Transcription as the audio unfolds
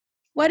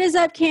What is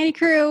up, Candy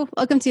Crew?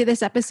 Welcome to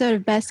this episode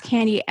of Best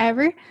Candy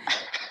Ever.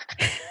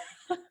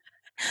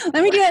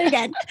 Let me do that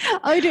again.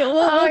 We'll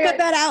cut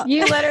that out.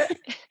 You literally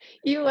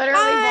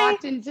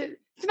walked into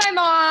my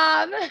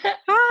mom.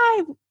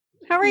 Hi.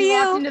 How are you?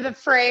 You walked into the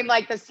frame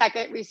like the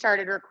second we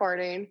started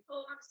recording.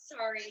 Oh, I'm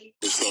sorry.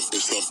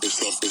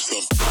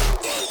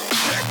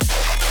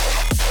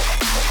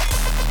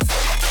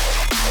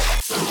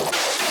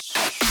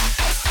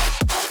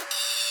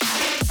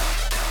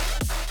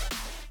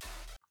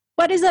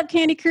 What is up,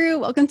 Candy Crew?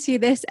 Welcome to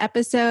this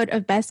episode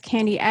of Best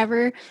Candy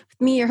Ever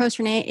with me, your host,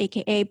 Renee,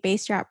 aka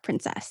Bass Drop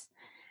Princess.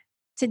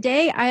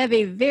 Today, I have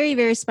a very,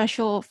 very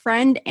special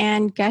friend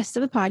and guest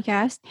of the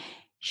podcast.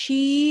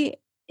 She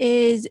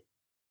is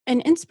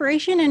an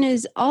inspiration and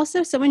is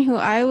also someone who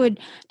I would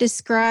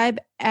describe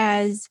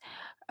as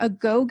a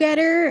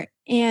go-getter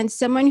and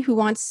someone who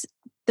wants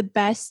the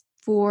best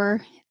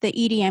for the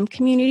EDM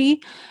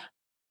community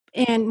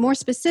and more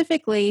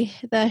specifically,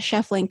 the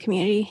shuffling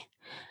community.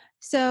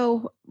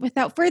 So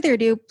without further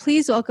ado,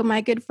 please welcome my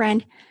good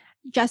friend,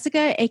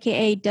 Jessica,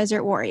 aka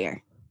Desert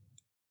Warrior.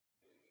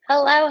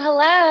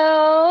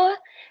 Hello.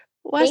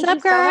 What's Thank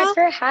up, girl? you so much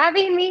for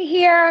having me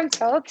here. I'm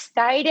so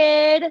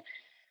excited.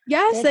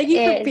 Yes, thank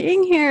you for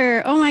being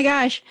here. Oh my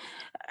gosh.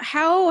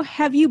 How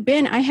have you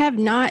been? I have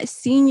not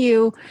seen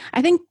you.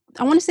 I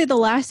want to say the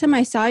last time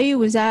I saw you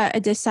was at a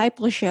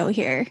Disciple show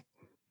here.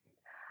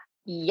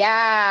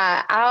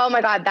 Yeah. Oh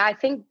my God. I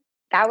think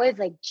that was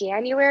like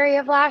January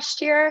of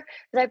last year. It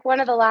was like one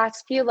of the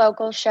last few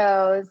local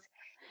shows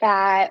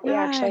that we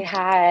actually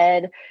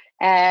had.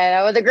 And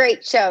it was a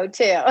great show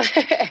too.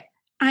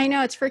 I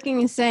know, it's freaking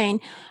insane.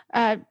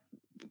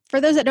 For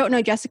those that don't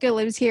know, Jessica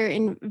lives here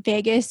in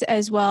Vegas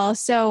as well.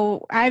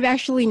 So I've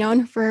actually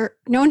known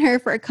her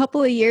for a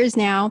couple of years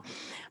now.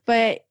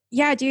 But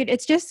yeah, dude,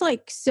 it's just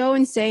like so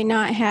insane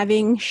not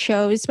having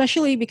shows,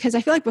 especially because I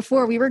feel like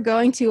before we were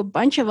going to a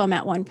bunch of them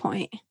at one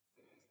point.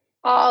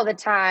 All the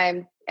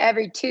time.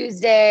 Every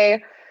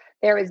Tuesday,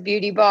 there was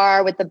Beauty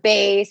Bar with the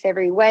bass.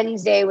 Every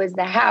Wednesday was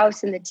the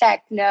house and the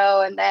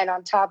techno. And then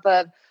on top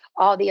of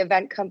all the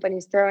event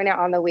companies throwing it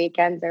on the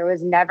weekends, there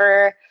was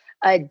never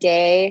a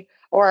day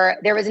or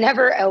there was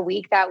never a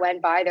week that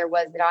went by. There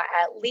was not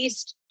at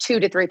least 2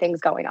 to 3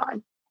 things going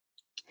on.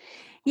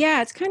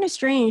 Yeah, it's kind of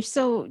strange.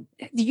 So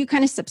do you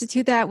kind of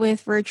substitute that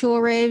with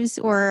virtual raves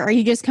or are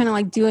you just kind of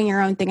like doing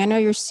your own thing? I know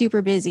you're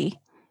super busy.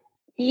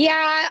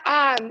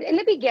 Yeah, in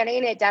the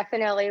beginning, it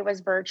definitely was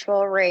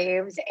virtual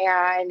raves.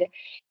 And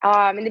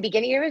in the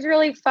beginning, it was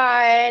really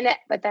fun.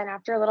 But then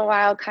after a little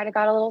while, kind of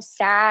got a little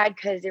sad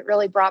because it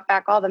really brought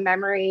back all the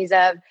memories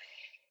of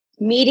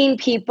meeting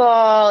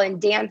people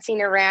and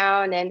dancing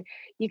around. And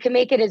you can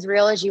make it as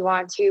real as you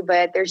want to,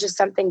 but there's just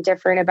something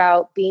different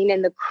about being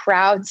in the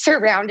crowd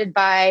surrounded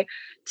by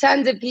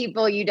tons of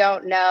people you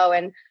don't know.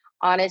 And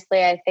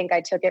honestly, I think I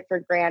took it for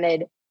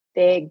granted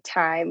big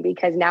time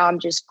because now I'm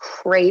just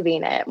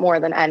craving it more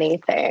than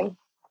anything.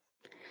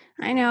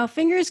 I know.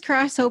 Fingers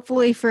crossed,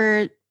 hopefully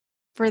for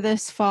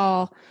this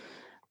fall.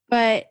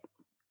 But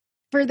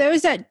for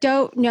those that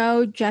don't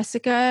know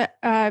Jessica,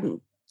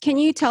 can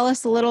you tell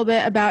us a little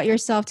bit about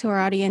yourself to our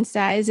audience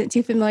that isn't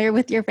too familiar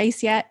with your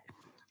face yet?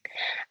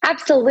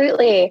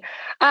 Absolutely.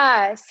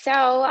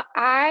 So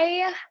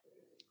I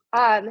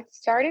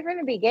started from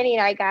the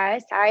beginning, I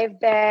guess. I've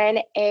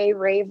been a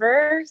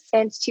raver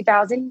since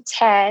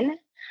 2010.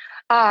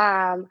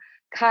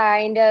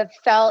 Kind of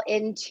fell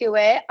into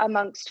it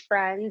amongst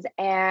friends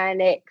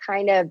and it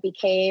kind of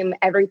became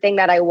everything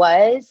that I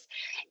was.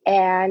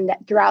 And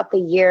throughout the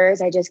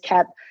years, I just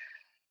kept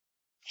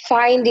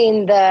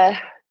finding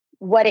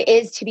what it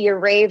is to be a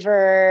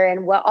raver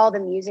and what all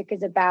the music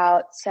is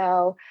about.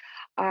 So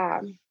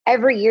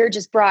every year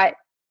just brought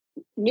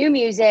new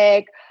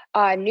music,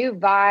 new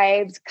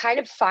vibes, kind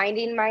of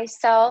finding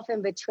myself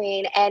in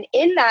between. And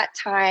in that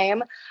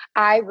time,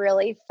 I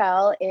really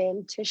fell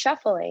into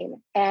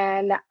shuffling.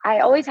 And I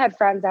always had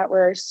friends that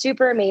were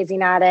super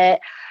amazing at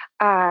it.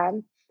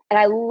 And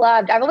I've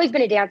always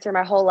been a dancer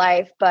my whole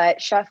life,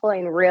 but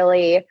shuffling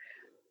really,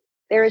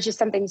 there was just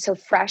something so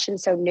fresh and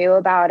so new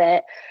about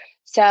it.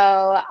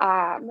 So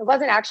it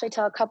wasn't actually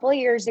till a couple of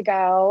years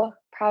ago,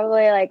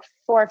 probably like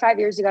 4 or 5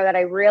 years ago, that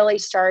I really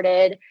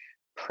started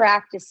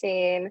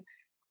practicing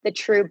the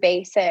true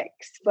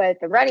basics with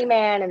the Running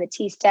Man and the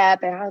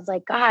T-step. And I was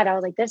like,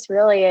 this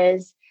really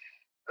is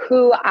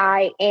who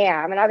I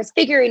am. And I was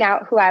figuring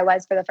out who I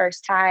was for the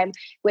first time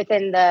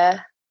within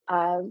the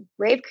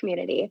rave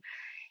community.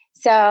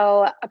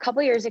 So a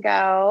couple years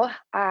ago,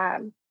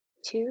 3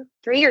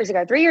 years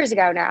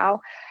ago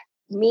now,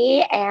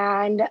 me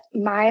and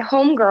my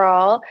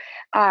homegirl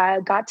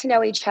got to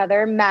know each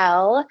other,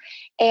 Mel,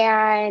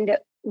 and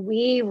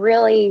we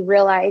really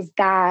realized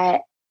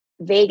that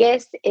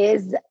Vegas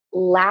is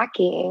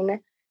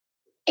lacking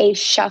a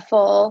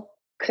shuffle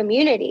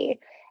community.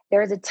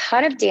 There's a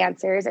ton of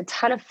dancers, a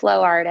ton of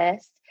flow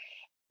artists,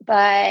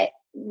 but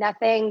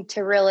nothing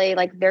to really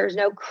there's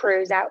no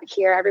crews out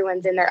here.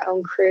 Everyone's in their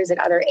own crews in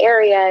other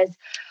areas.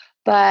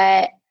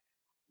 But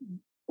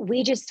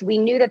we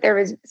knew that there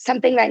was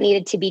something that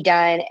needed to be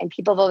done, and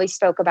people have always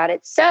spoke about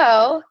it.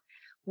 So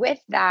with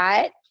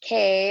that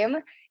came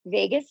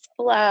Vegas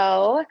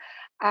Flow.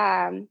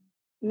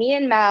 Me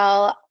and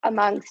Mel,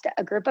 amongst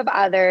a group of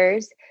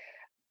others,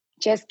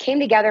 just came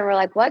together and we're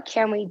like, what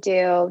can we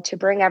do to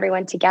bring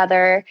everyone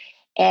together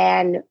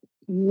and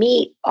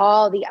meet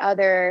all the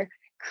other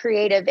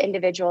creative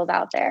individuals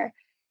out there?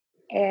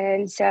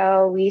 And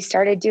so we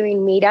started doing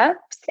meetups,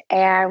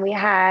 and we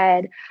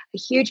had a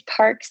huge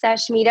park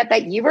sesh meetup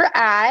that you were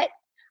at.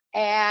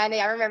 And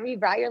I remember you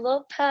brought your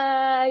little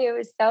pug. It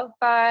was so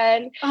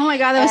fun. Oh my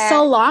God, that was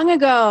so long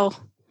ago.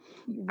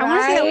 Right? I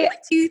want to say that was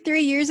like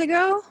 2-3 years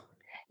ago.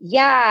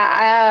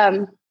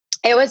 Yeah.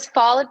 It was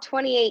fall of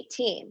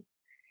 2018.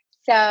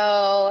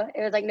 So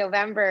it was like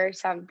November or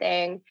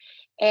something.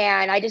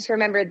 And I just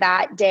remember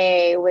that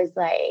day was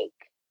like,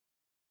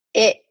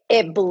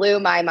 it blew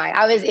my mind.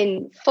 I was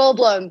in full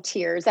blown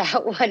tears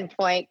at one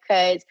point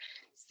because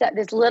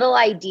this little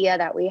idea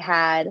that we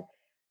had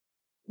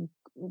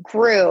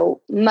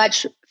grew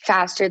much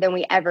faster than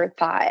we ever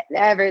thought,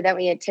 ever than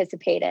we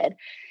anticipated.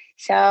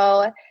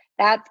 So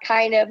that's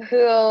kind of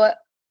who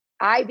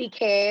I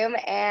became.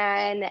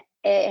 And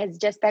it has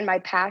just been my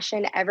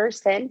passion ever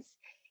since,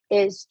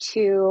 is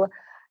to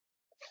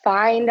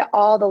find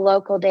all the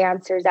local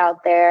dancers out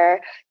there,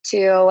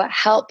 to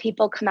help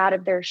people come out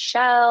of their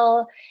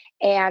shell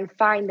and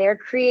find their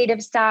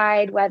creative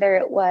side, whether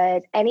it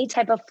was any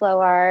type of flow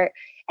art,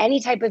 any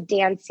type of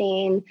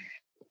dancing,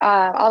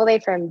 all the way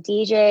from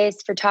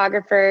DJs,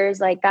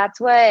 photographers. Like that's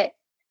what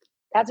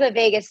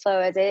Vegas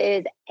Flow is. It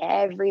is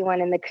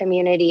everyone in the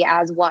community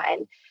as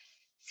one.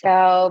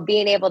 So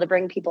being able to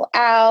bring people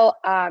out,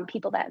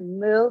 people that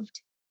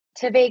moved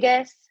to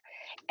Vegas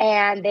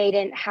and they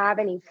didn't have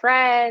any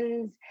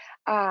friends,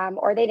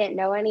 or they didn't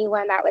know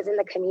anyone that was in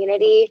the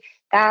community,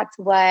 that's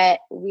what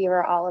we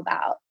were all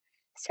about.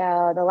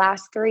 So the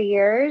last 3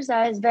 years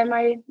has been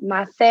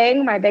my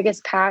thing, my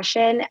biggest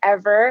passion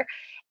ever.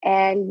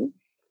 And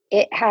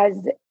it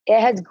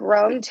has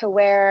grown to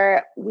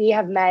where we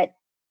have met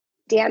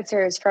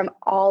dancers from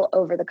all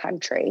over the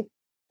country.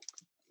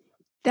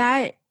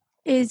 That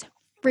is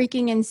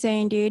freaking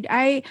insane, dude.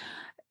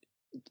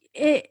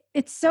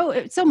 It's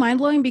so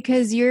mind-blowing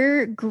because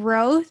your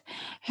growth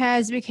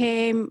has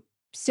become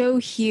so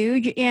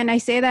huge. And I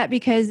say that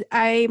because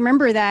I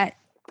remember that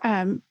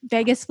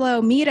Vegas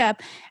Flow meetup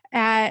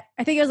at,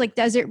 I think it was like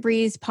Desert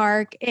Breeze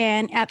Park.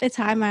 And at the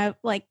time I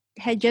like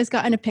had just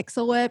gotten a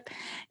Pixel Whip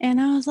and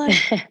I was like,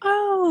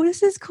 oh,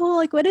 this is cool.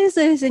 Like, what is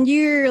this? And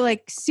you're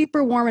like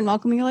super warm and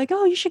welcoming. You're like,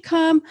 oh, you should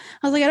come.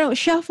 I was like, I don't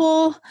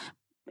shuffle.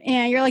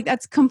 And you're like,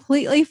 that's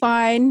completely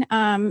fine.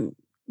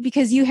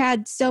 Because you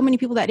had so many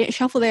people that didn't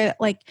shuffle there,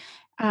 that like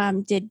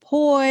did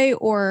poi,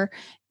 or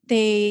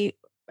they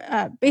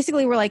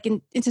basically were like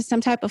into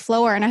some type of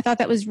flow art. And I thought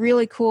that was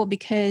really cool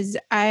because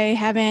I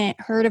haven't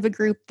heard of a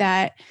group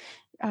that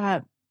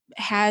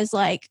has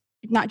like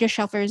not just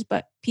shufflers,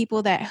 but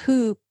people that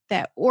hoop,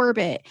 that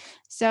orbit.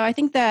 So I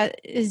think that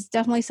is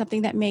definitely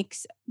something that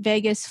makes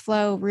Vegas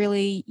Flow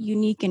really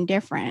unique and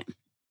different.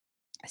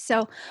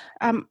 So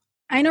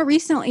I know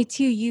recently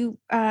too, you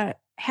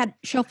had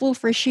Shuffle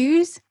for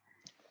Shoes.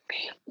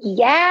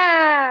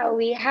 Yeah,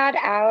 we had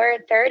our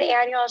third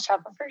annual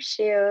Shuffle for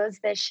Shoes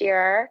this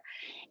year.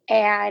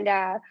 And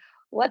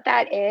what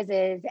that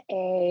is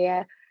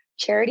a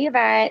charity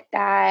event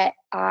that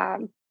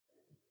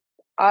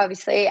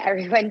obviously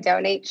everyone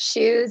donates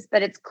shoes,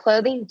 but it's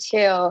clothing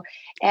too.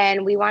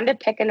 And we wanted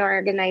to pick an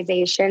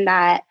organization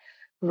that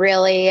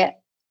really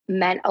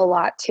meant a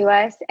lot to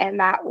us. And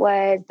that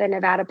was the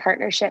Nevada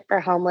Partnership for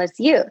Homeless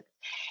Youth.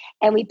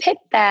 And we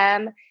picked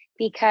them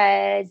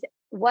because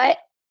what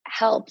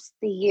helps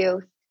the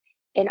youth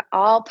in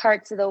all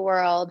parts of the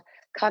world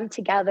come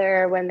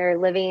together when they're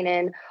living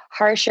in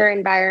harsher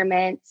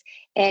environments.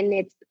 And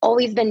it's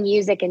always been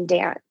music and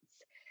dance.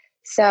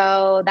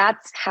 So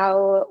that's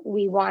how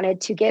we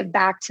wanted to give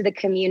back to the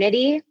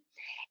community.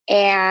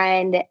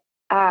 And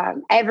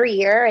every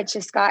year it's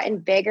just gotten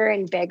bigger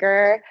and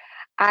bigger.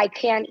 I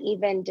can't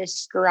even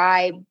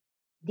describe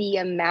the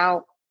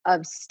amount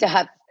of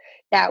stuff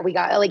that we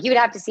got. Like you'd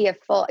have to see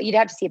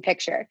a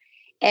picture.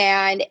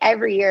 And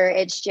every year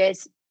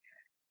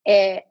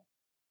it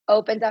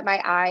opens up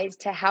my eyes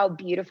to how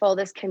beautiful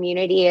this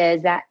community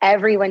is, that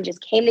everyone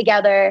just came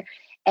together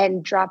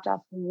and dropped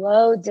off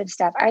loads of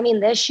stuff. I mean,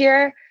 this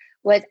year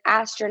was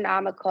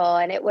astronomical,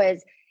 and it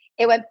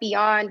went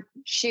beyond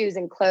shoes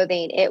and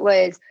clothing. It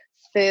was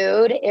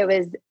food. It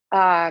was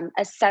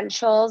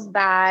essentials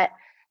that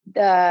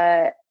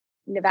the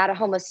Nevada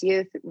homeless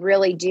youth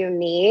really do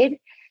need.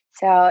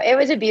 So it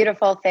was a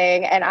beautiful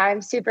thing, and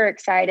I'm super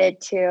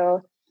excited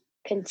to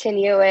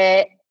continue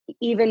it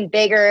even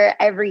bigger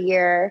every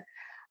year.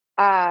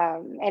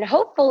 And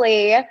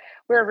hopefully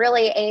we're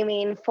really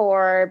aiming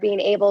for being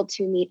able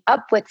to meet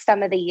up with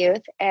some of the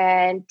youth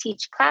and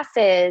teach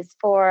classes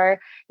for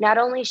not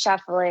only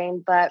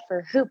shuffling, but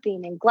for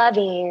hooping and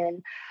gloving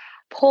and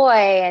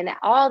poi and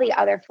all the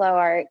other flow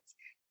arts,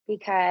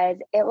 because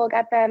it will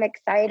get them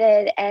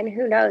excited. And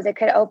who knows, it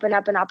could open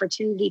up an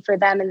opportunity for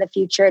them in the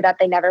future that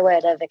they never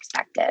would have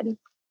expected.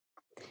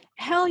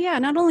 Hell yeah.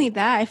 Not only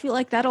that, I feel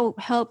like that'll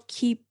help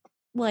keep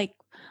like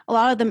a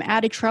lot of them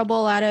out of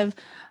trouble, out of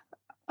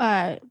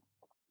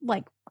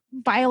like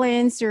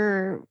violence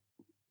or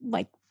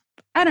like,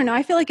 I don't know.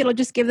 I feel like it'll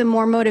just give them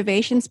more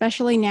motivation,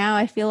 especially now.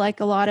 I feel like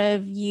a lot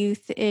of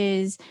youth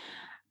is,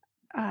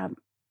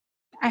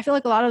 I feel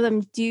like a lot of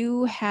them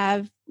do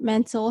have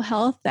mental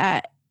health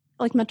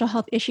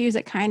issues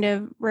that kind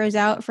of rose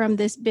out from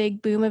this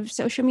big boom of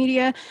social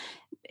media.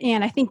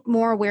 And I think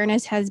more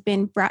awareness has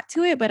been brought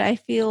to it, but I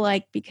feel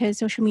like because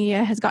social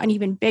media has gotten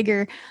even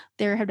bigger,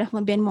 there have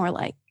definitely been more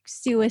like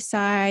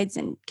suicides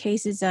and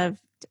cases of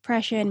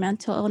depression,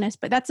 mental illness.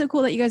 But that's so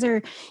cool that you guys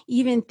are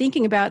even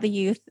thinking about the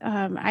youth.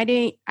 I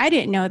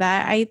didn't know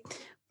that. I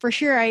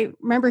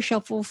remember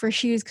Shuffle for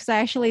Shoes because I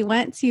actually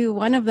went to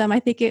one of them. I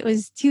think it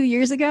was 2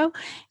 years ago,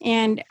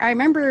 and I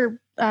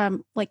remember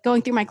like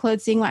going through my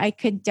clothes, seeing what I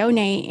could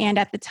donate. And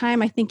at the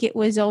time, I think it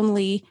was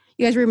only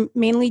you guys were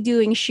mainly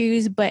doing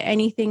shoes, but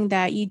anything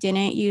that you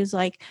didn't use,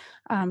 like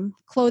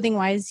clothing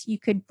wise, you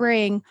could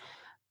bring.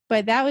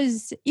 But that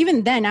was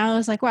even then. I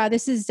was like, wow,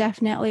 this is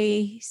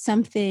definitely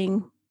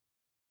something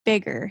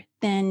bigger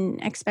than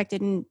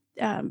expected, and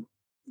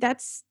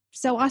that's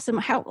so awesome.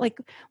 How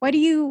why do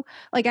you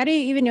I didn't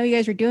even know you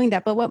guys were doing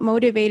that, but what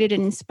motivated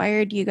and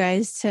inspired you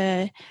guys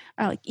to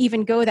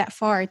even go that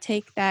far,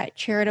 take that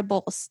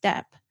charitable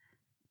step?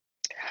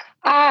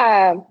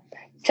 Um,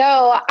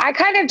 so I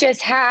kind of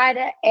just had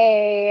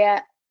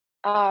a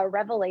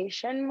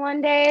revelation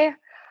one day.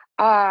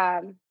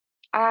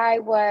 I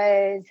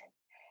was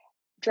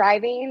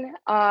driving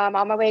on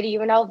my way to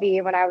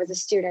UNLV when I was a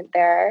student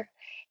there.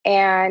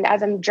 And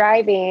as I'm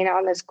driving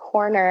on this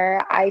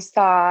corner, I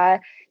saw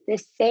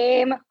this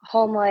same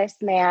homeless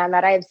man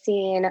that I've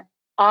seen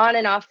on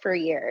and off for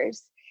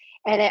years.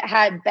 And it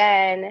had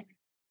been,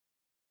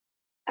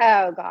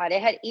 oh God,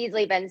 it had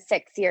easily been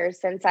 6 years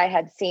since I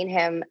had seen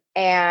him.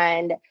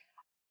 And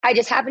I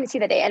just happened to see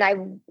the day, and I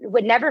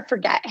would never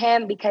forget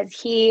him because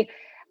he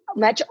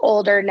much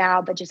older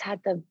now, but just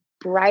had the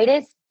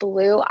brightest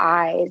blue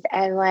eyes,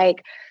 and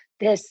like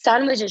the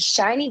sun was just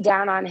shining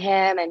down on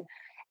him. And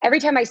every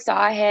time I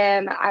saw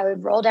him, I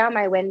would roll down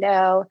my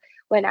window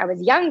when I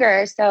was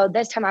younger. So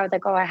this time I was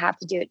like, oh, I have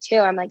to do it too.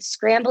 I'm like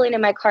scrambling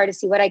in my car to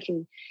see what I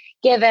can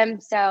give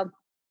him. So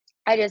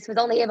I just was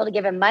only able to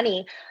give him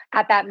money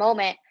at that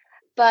moment.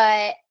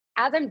 But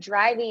as I'm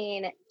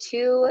driving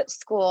to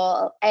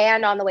school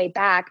and on the way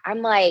back,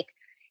 I'm like,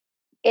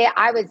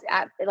 I was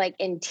like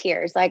in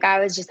tears. Like I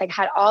was just like,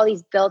 had all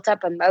these built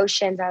up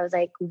emotions. I was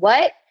like,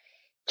 what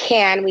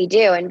can we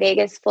do? And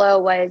Vegas Flow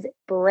was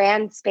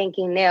brand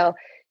spanking new.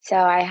 So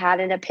I had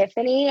an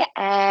epiphany,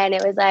 and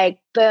it was like,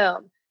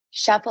 boom,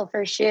 Shuffle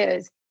for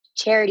Shoes,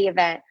 charity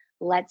event.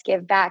 Let's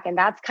give back. And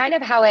that's kind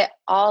of how it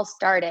all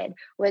started,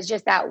 was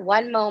just that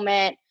one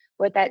moment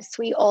with that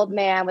sweet old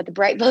man with the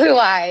bright blue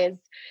eyes.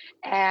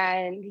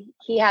 And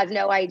he has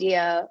no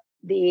idea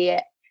the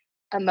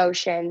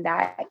emotion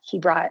that he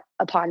brought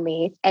upon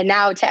me and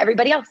now to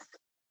everybody else.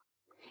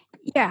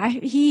 Yeah,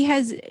 he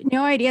has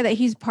no idea that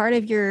he's part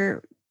of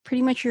your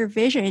pretty much your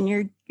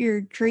vision,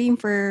 your dream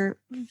for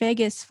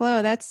Vegas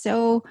Flow. That's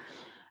so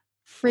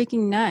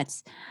freaking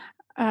nuts.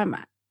 Um,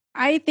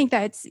 I think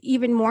that's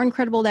even more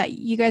incredible that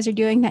you guys are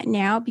doing that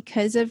now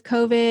because of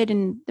COVID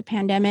and the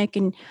pandemic,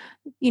 and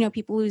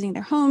people losing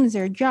their homes,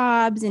 their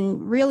jobs,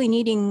 and really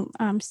needing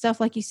stuff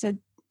like you said,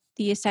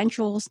 the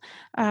essentials.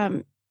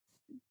 Um,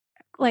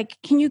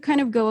 can you kind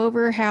of go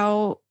over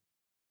how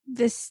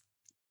this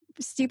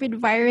stupid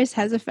virus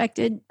has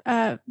affected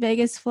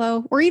Vegas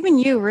Flow, or even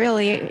you?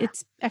 Really,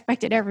 it's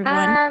affected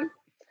everyone.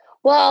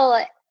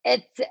 Well,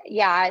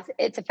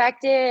 it's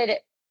affected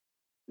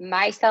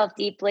myself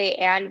deeply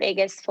and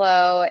Vegas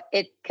Flow.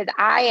 Because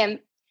I am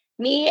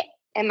me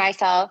and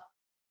myself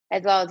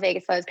as well as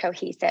Vegas Flow is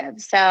cohesive.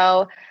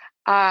 So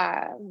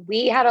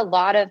we had a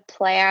lot of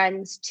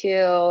plans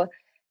to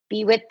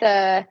be with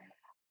the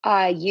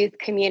youth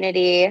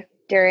community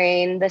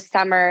during the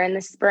summer and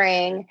the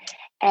spring,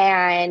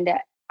 and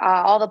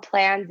all the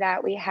plans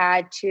that we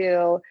had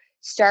to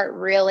start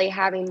really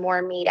having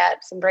more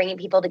meetups and bringing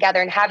people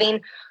together and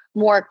having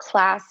more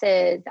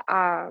classes.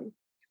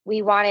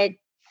 We wanted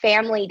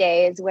family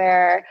days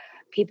where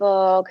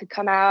people could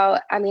come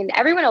out. I mean,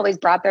 everyone always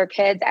brought their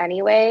kids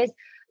anyways,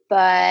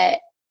 but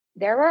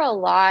there were a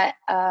lot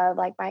of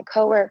like my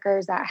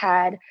coworkers that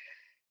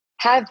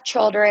have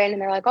children, and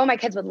they're like, oh, my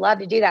kids would love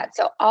to do that.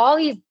 So all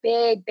these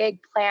big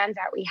plans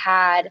that we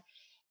had,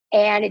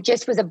 and it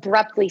just was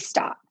abruptly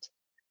stopped.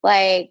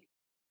 Like,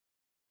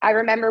 I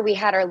remember we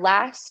had our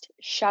last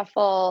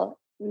Flow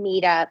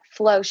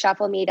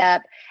Shuffle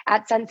meetup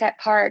at Sunset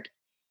Park,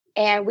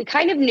 and we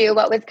kind of knew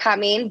what was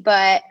coming,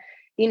 but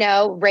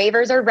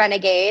ravers are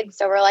renegades.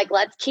 So we're like,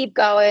 let's keep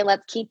going.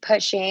 Let's keep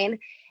pushing.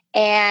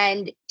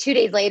 And 2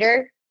 days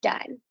later,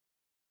 done.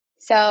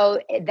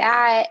 So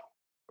that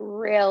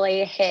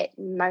really hit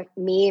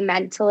me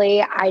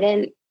mentally. I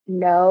didn't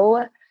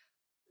know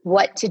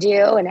what to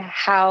do and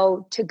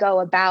how to go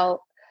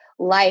about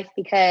life,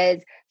 because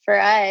for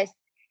us,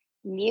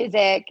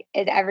 music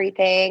is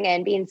everything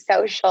and being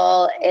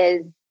social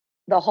is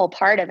the whole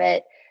part of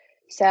it.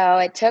 So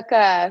it took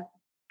a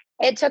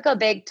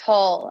big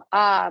toll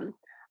on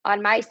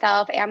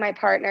myself and my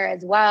partner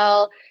as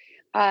well.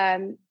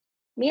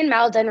 Me and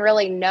Mel didn't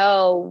really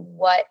know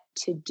what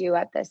to do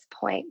at this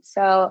point.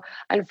 So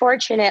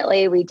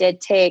unfortunately, we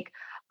did take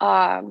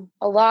a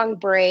long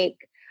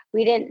break.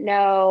 We didn't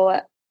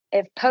know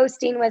if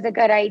posting was a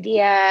good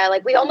idea.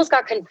 Like we almost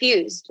got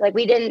confused. Like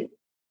we didn't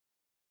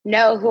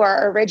know who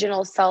our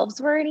original selves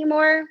were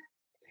anymore.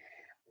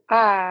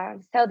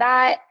 So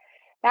that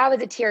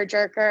was a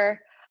tearjerker.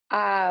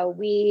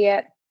 We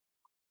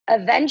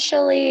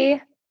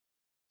eventually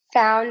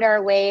found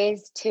our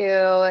ways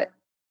to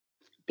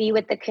be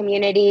with the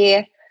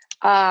community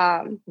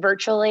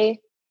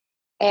virtually,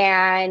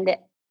 and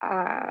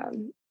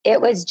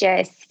it was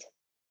just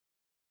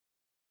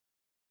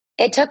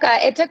it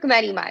took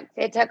many months.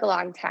 It took a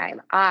long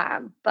time.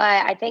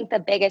 But I think the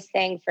biggest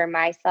thing for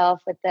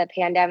myself with the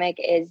pandemic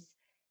is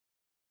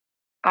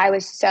I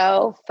was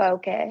so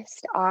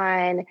focused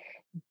on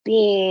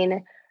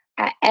being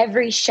at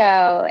every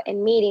show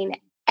and meeting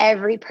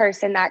every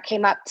person that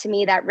came up to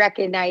me that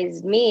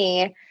recognized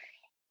me,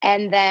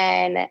 and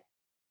then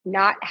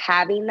not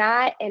having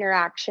that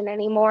interaction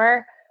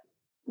anymore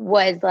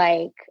was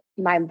like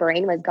my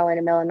brain was going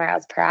a million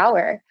miles per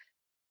hour,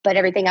 but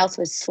everything else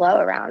was slow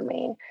around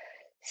me.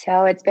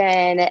 So it's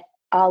been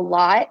a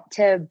lot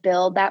to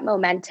build that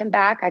momentum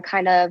back.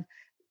 I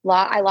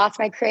lost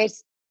my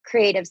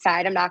creative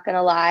side. I'm not going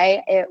to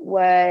lie.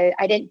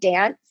 I didn't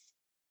dance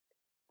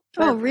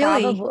Oh, for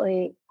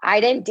really? I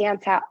didn't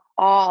dance at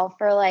all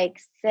for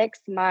like 6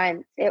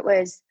 months. It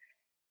was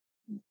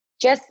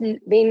just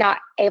being not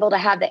able to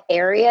have the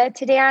area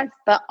to dance,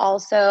 but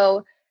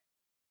also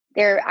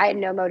I had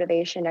no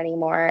motivation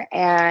anymore.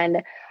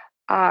 And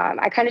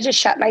I kind of just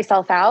shut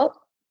myself out.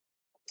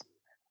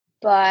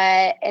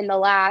 But in the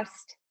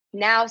last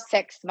now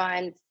 6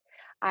 months,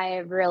 I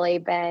have really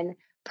been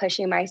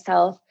pushing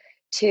myself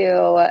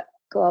to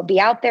go be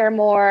out there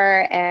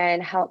more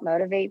and help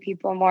motivate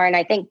people more. And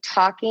I think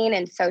talking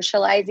and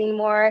socializing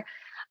more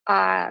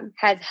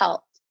has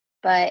helped.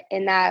 But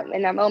in that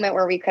moment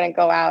where we couldn't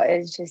go out,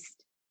 it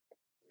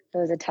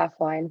was a tough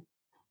one.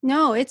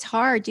 No, it's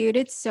hard, dude.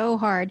 It's so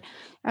hard,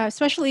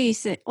 especially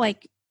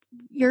like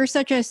you're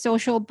such a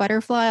social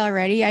butterfly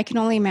already. I can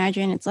only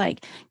imagine it's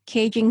like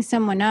caging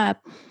someone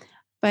up.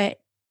 But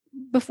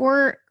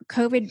before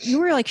COVID, you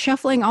were like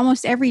shuffling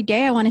almost every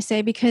day, I want to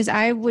say, because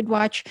I would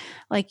watch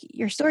like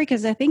your story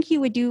because I think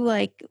you would do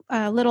like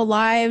little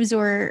lives,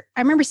 or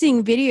I remember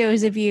seeing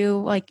videos of you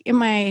like in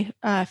my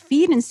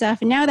feed and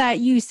stuff. And now that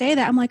you say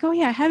that, I'm like, oh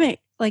yeah, I haven't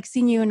like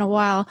seen you in a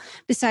while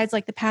besides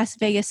like the past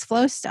Vegas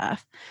flow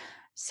stuff.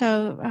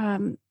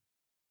 So,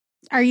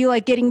 are you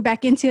like getting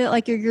back into it?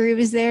 Like your groove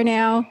is there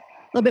now? A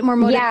little bit more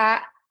motivated? Yeah,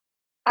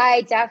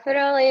 I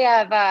definitely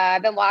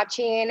have been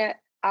watching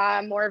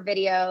more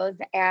videos,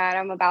 and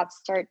I'm about to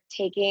start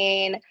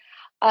taking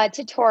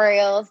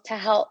tutorials to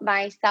help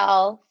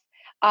myself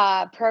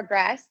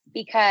progress,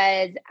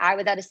 because I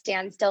was at a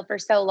standstill for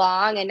so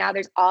long, and now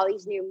there's all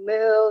these new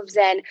moves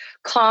and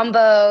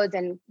combos,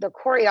 and the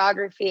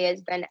choreography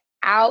has been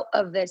out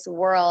of this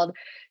world.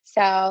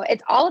 So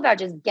it's all about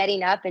just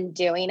getting up and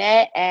doing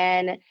it,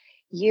 and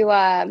you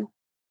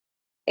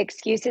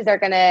excuses are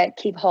going to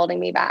keep holding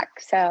me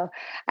back. So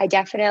I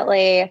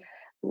definitely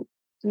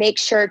make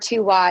sure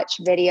to watch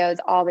videos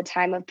all the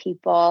time of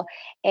people.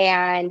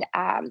 And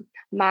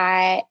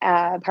my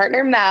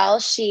partner, Mel,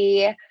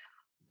 she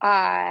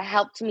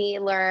helped me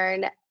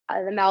learn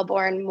the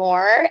Melbourne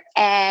more.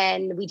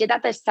 And we did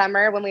that this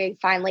summer when we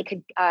finally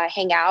could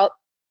hang out.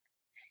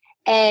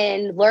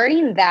 And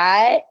learning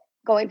that,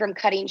 going from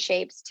cutting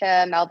shapes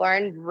to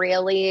Melbourne,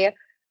 really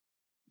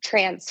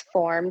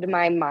transformed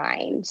my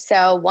mind.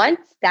 So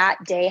once that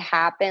day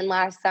happened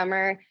last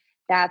summer,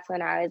 that's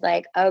when I was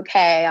like,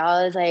 okay,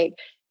 I was like,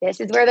 this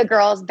is where the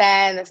girl's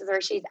been. This is where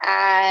she's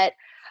at.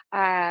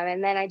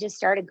 And then I just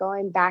started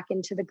going back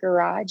into the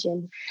garage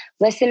and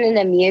listening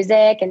to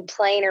music and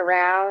playing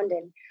around.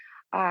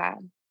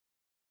 And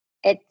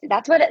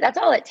that's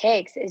all it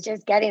takes, is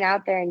just getting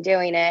out there and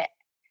doing it,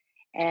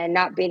 and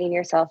not beating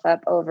yourself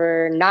up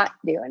over not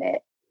doing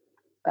it.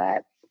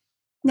 But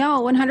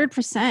No,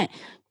 100%.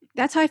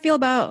 That's how I feel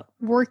about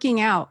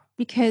working out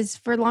because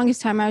for the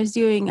longest time I was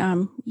doing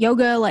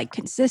yoga like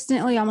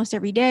consistently almost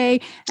every day.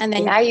 And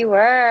then, yeah, you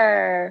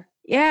were.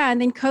 yeah,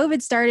 and then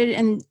COVID started,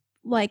 and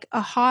like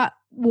a hot,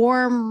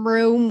 warm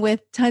room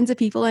with tons of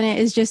people in it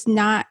is just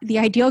not the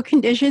ideal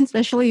condition,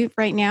 especially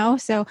right now.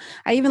 So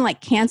I even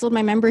like canceled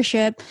my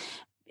membership.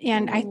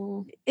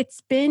 And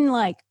it's been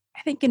like,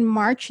 I think in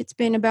March, it's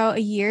been about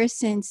a year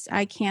since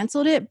I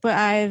canceled it, but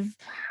I've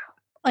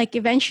like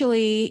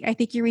eventually I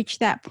think you reach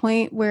that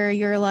point where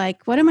you're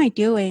like, what am I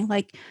doing?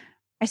 Like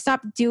I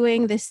stopped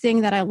doing this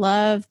thing that I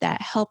love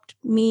that helped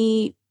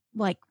me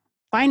like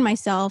find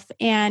myself.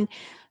 And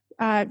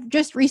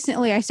just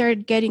recently I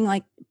started getting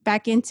like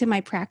back into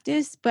my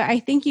practice. But I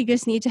think you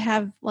just need to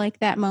have like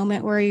that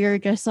moment where you're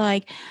just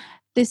like,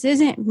 this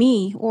isn't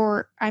me,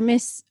 or I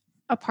miss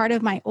a part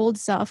of my old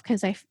self,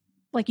 because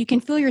like you can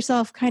feel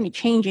yourself kind of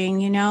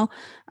changing,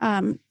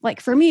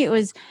 like for me, it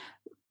was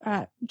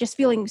just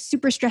feeling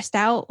super stressed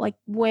out, like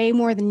way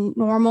more than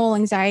normal,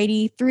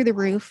 anxiety through the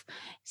roof.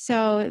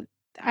 So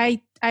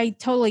I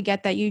totally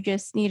get that you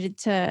just needed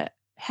to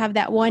have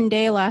that one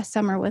day last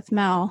summer with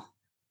Mel.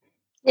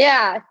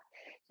 Yeah.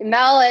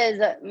 Mel is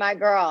my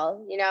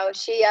girl.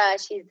 She's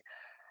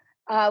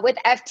with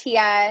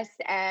FTS,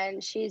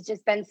 and she's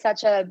just been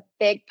such a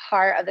big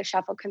part of the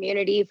shuffle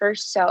community for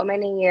so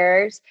many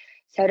years.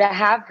 So to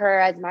have her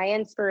as my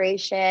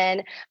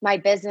inspiration, my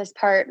business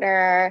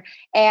partner,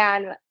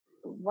 and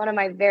one of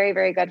my very,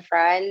 very good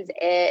friends,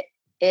 it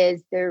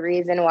is the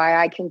reason why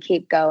I can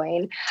keep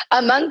going.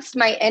 Amongst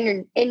my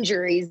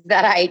injuries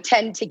that I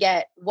tend to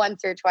get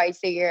once or twice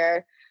a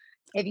year,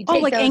 if you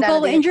take Like those out of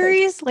ankle the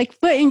injuries, like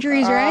foot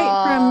injuries,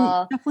 right?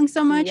 From shuffling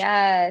so much.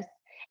 Yes.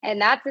 And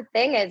that's the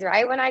thing is,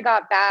 right when I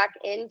got back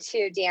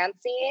into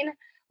dancing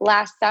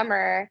last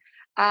summer,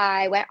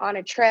 I went on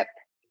a trip,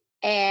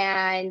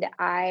 and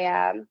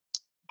I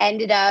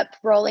ended up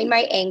rolling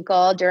my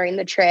ankle during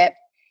the trip.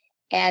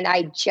 And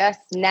I just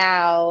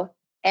now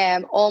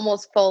am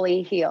almost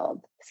fully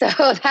healed. So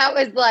that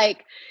was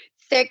like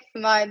 6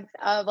 months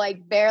of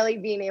like barely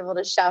being able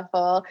to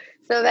shuffle.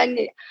 So then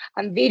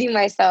I'm beating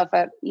myself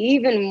up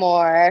even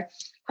more.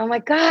 I'm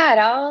like, God,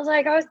 I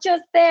was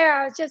just there.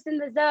 I was just in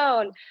the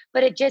zone.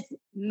 But it just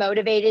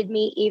motivated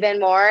me even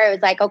more. It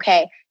was like,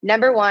 okay,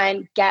 number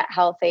one, get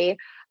healthy.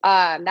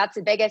 That's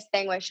the biggest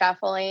thing with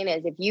shuffling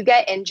is if you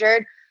get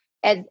injured,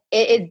 as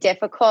it is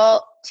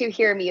difficult to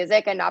hear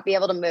music and not be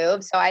able to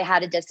move. So I had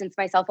to distance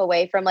myself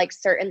away from like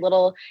certain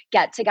little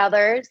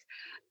get-togethers.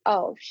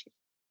 Oh, shit.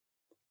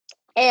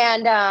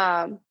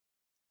 And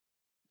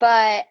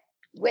but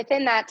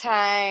within that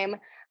time,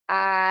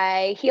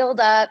 I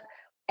healed up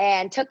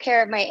and took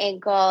care of my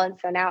ankle. And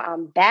so now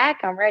I'm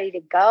back. I'm ready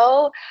to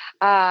go.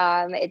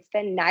 It's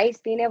been nice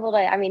being able to,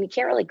 I mean, you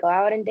can't really go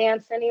out and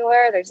dance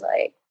anywhere. There's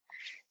like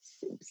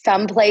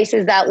some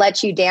places that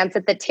let you dance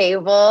at the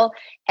table.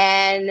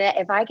 And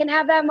if I can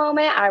have that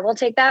moment, I will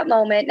take that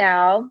moment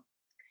now.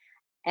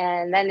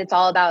 And then it's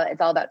all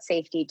about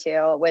safety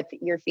too with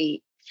your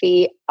feet.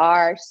 Feet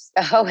are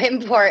so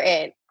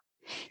important.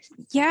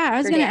 Yeah, I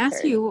was going to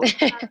ask you,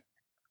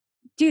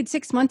 dude,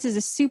 6 months is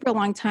a super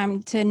long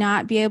time to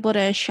not be able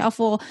to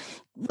shuffle.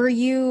 Were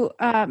you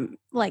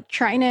like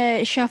trying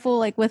to shuffle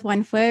like with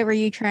one foot? Were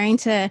you trying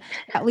to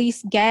at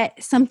least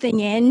get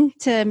something in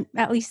to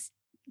at least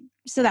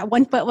so that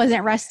one foot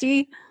wasn't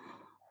rusty?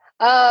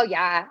 Oh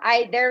yeah,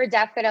 there were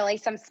definitely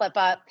some slip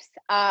ups.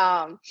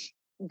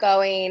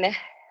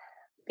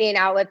 Being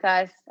out with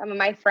us, some of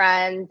my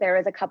friends. There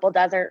was a couple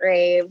desert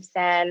raves,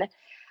 and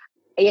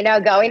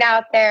going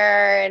out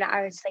there, and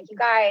I was like, you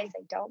guys,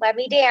 like, don't let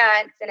me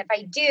dance. And if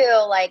I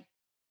do, like,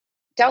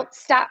 don't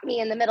stop me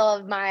in the middle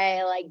of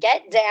my like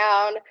get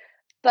down,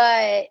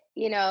 but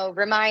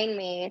remind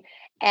me.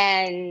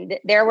 And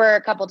there were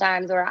a couple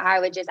times where I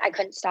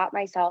couldn't stop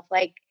myself.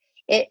 Like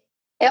it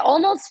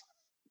almost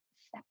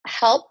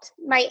helped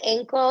my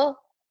ankle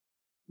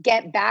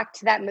get back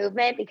to that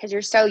movement because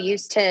you're so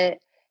used to,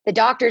 the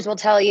doctors will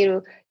tell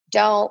you,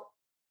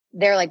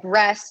 they're like,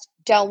 rest,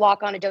 don't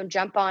walk on it, don't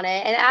jump on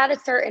it. And at a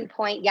certain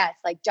point, yes,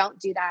 like don't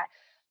do that.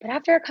 But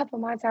after a couple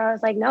months, I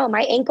was like, no,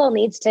 my ankle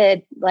needs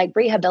to like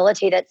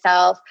rehabilitate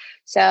itself.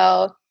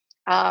 So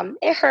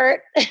it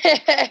hurt.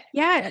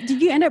 Yeah.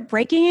 Did you end up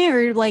breaking it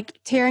or like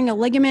tearing a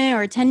ligament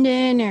or a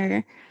tendon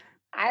or?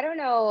 I don't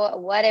know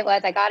what it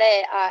was. I got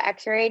it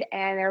x-rayed,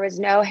 and there was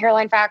no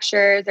hairline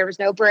fractures. There was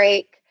no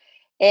break.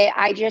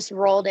 I just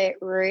rolled it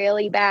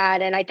really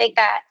bad. And I think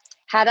that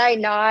had I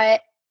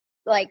not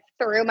like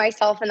threw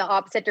myself in the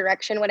opposite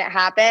direction when it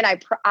happened, I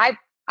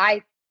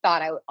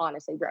thought I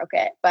honestly broke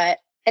it.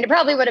 And it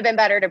probably would have been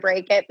better to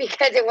break it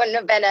because it wouldn't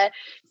have been a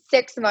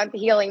 6-month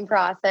healing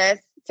process,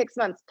 6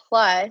 months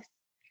plus.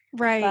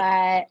 Right.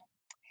 But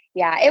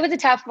yeah, it was a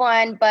tough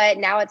one, but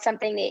now it's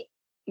something that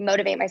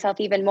motivate myself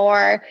even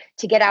more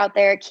to get out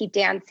there, keep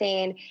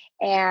dancing.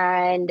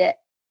 And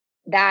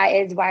that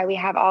is why we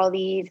have all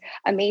these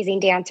amazing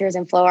dancers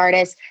and flow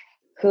artists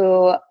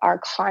who are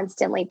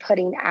constantly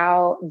putting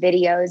out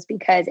videos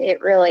because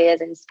it really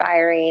is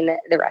inspiring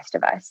the rest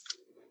of us.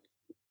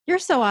 You're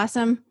so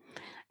awesome.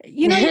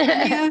 You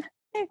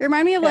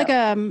remind me of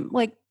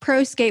like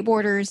pro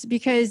skateboarders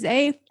because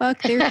they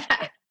fuck their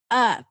shit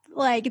up.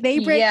 Like they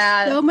break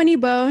so many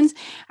bones.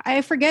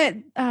 I forget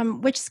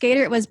which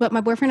skater it was, but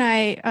my boyfriend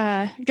and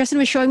I, Justin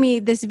was showing me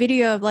this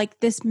video of like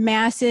this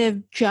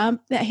massive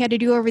jump that he had to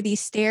do over these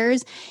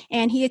stairs.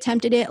 And he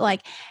attempted it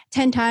like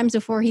 10 times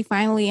before he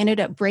finally ended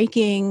up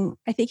breaking,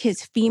 I think,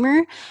 his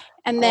femur.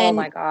 And then, oh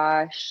my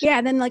gosh. Yeah.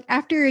 And then like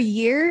after a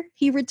year,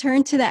 he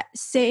returned to that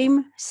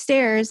same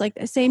stairs, like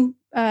the same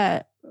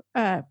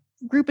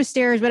group of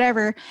stairs,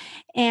 whatever.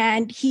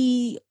 And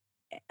he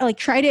like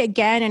tried it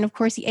again, and of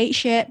course he ate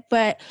shit,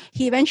 but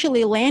he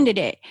eventually landed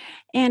it.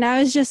 And I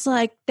was just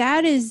like,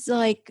 that is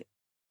like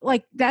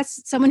like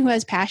that's someone who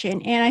has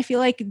passion. And I feel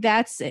like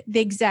that's the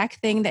exact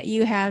thing that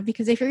you have,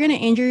 because if you're going to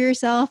injure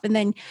yourself and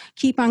then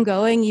keep on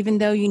going, even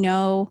though you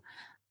know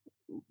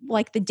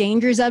like the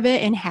dangers of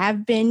it and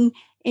have been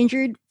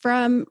injured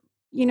from,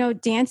 you know,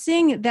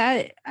 dancing,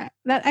 that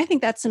I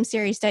think that's some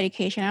serious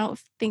dedication. I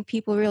don't think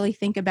people really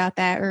think about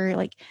that, or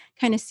like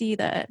kind of see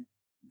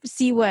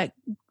what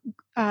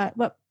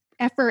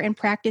effort and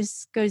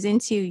practice goes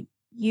into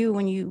you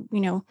when you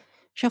know,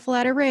 shuffle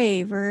at a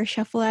rave or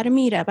shuffle at a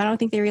meetup. I don't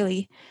think they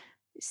really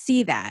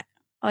see that,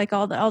 like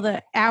all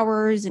the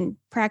hours and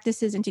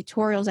practices and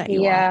tutorials that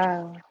you watch.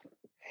 Yeah.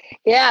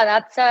 Yeah,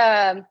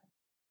 that's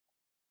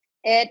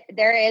it.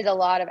 There is a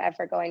lot of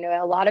effort going to it,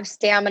 a lot of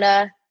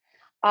stamina.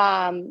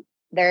 Um,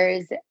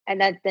 there's, and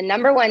that the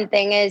number one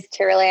thing is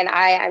to really, and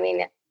I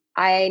mean,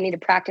 I need to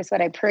practice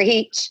what I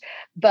preach,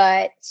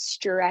 but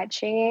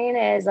stretching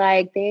is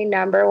like the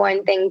number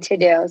one thing to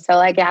do. So,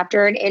 like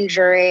after an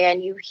injury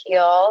and you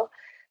heal,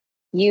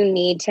 you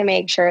need to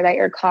make sure that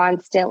you're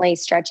constantly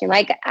stretching.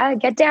 Like,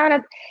 get down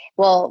at,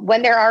 well,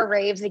 when there are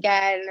raves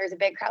again, there's a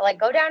big crowd, like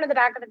go down to the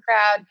back of the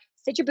crowd,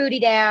 sit your booty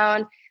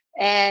down,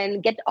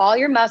 and get all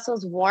your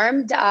muscles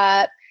warmed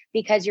up,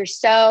 because you're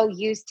so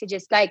used to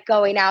just like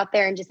going out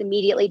there and just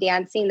immediately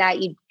dancing that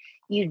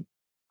you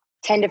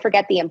tend to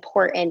forget the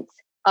importance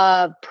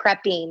of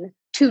prepping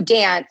to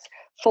dance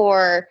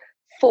for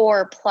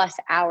 4+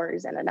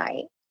 hours in a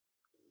night.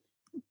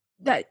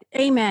 That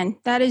amen.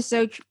 That is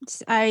so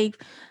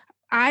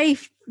I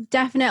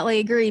definitely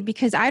agree,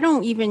 because I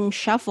don't even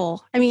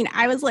shuffle. I mean,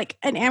 I was like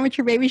an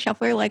amateur baby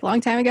shuffler like a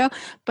long time ago,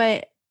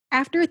 but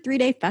after a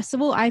 3-day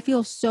festival, I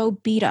feel so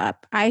beat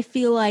up. I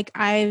feel like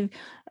I've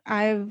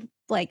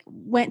like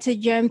went to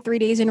gym 3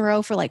 days in a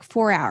row for like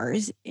 4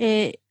 hours.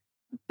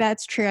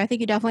 That's true. I think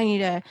you definitely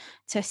need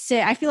to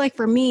sit. I feel like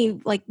for me,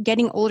 like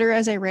getting older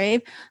as I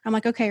rave, I'm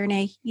like, okay,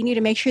 Renee, you need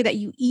to make sure that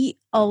you eat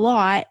a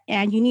lot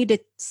and you need to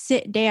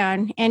sit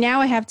down. And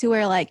now I have to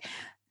wear like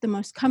the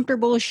most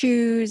comfortable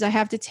shoes. I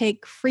have to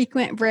take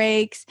frequent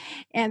breaks.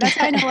 And that's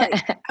kind of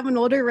like, I'm an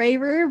older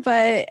raver,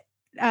 but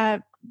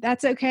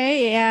that's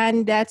okay.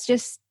 And that's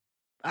just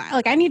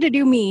like, I need to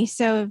do me.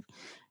 So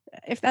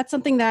if that's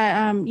something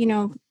that, you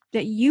know,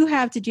 that you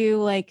have to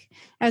do, like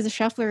as a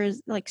shuffler,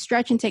 is like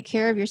stretch and take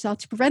care of yourself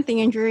to prevent the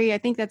injury, I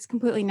think that's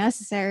completely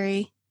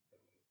necessary.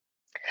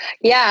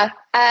 Yeah.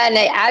 And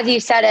as you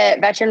said it,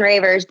 veteran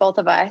ravers, both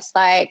of us,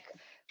 like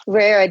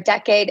we're a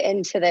decade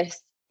into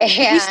this.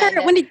 You started,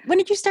 And when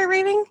did you start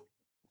raving?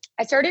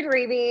 I started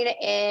raving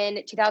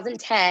in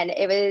 2010.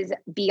 It was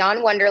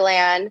Beyond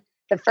Wonderland,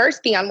 the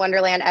first Beyond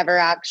Wonderland ever,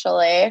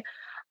 actually,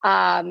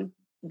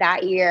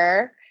 that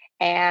year.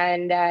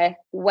 And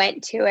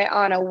went to it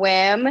on a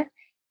whim.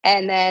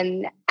 And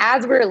then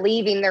as we are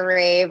leaving the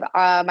rave,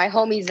 my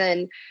homies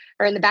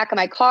are in the back of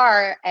my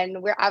car, and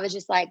I was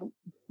just like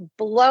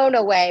blown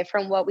away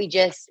from what we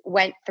just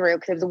went through,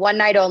 because it was one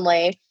night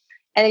only.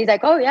 And he's like,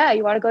 "Oh yeah,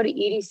 you want to go to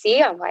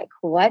EDC?" I'm like,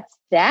 "What's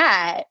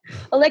that?"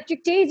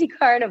 Electric Daisy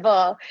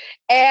Carnival,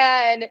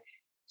 and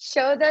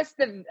showed us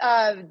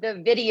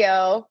the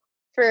video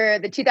for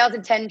the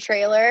 2010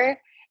 trailer.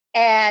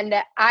 And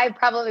I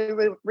probably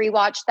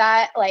rewatched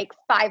that like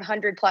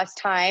 500 plus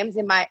times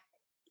in my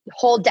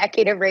whole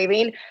decade of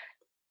raving.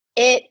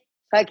 It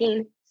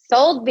fucking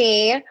sold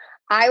me.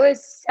 I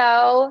was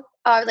so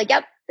like,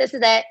 "Yep, this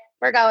is it.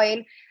 We're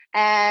going."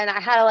 And I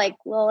had a like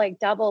little like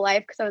double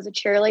life because I was a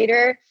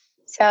cheerleader.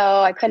 So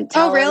I couldn't Oh,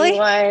 tell really?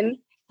 anyone.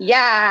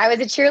 Yeah, I was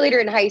a cheerleader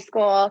in high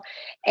school.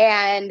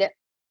 And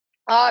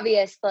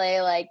obviously,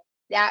 like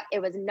that, it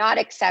was not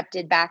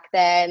accepted back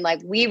then.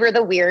 Like we were the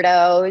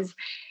weirdos.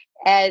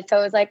 And so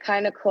it was like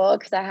kind of cool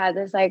because I had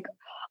this like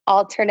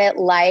alternate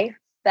life,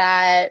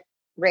 that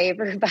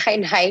raver by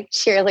night,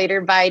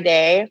 cheerleader by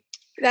day.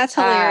 That's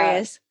Uh,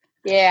 hilarious.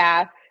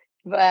 yeah,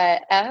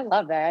 but I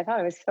love that. I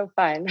thought it was so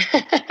fun.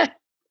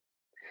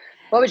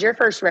 What was your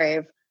first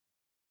rave?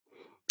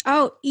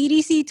 Oh,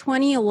 EDC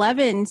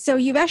 2011. So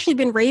you've actually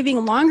been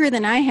raving longer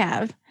than I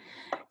have.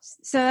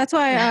 So that's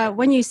why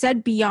when you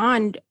said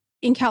Beyond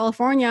in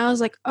California, I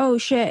was like, oh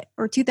shit,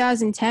 or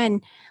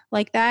 2010,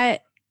 like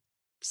that,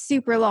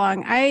 super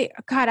long. I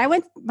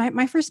went,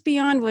 my first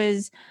Beyond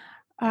was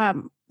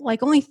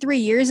like only 3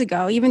 years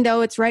ago, even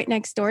though it's right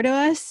next door to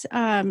us.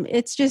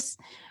 It's just,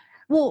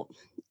 well,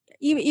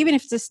 even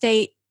if it's a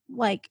state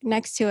like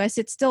next to us,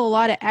 it's still a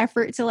lot of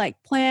effort to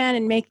like plan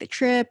and make the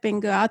trip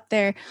and go out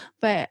there.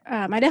 But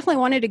I definitely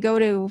wanted to go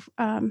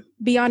to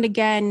Beyond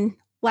again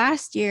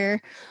last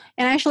year,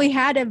 and I actually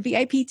had a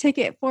VIP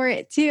ticket for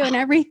it too and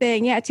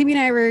everything. Yeah, Timmy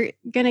and I were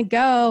gonna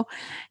go,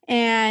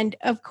 and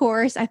of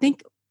course, I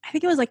think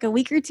it was like a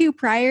week or two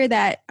prior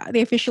that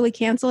they officially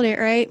canceled it,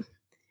 right?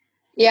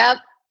 Yep.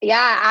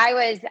 Yeah, I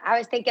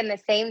was thinking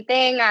the same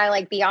thing. I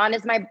like Beyond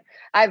is my,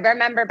 I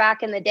remember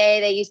back in the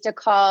day they used to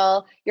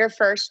call your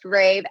first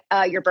rave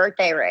your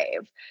birthday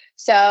rave.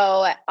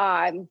 So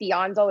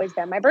Beyond's always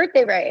been my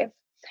birthday rave.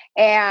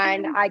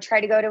 And I try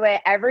to go to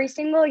it every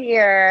single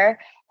year.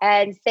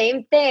 And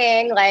same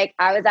thing, like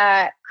I was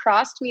at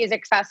Crossed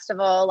Music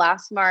Festival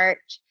last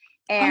March,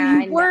 Oh, you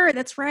And were.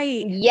 That's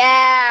right.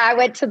 yeah, I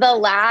went to the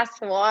last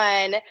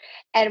one.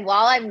 And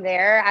while I'm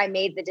there, I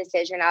made the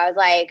decision. I was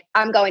like,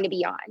 I'm going to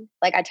be on.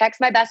 Like, I text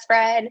my best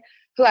friend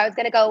who I was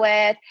going to go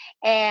with.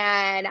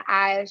 And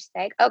I was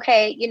like,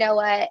 okay, you know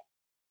what?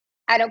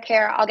 I don't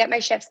care. I'll get my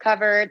shifts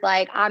covered.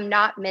 Like, I'm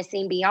not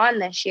missing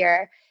Beyond this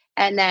year.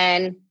 And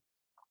then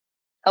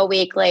a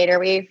week later,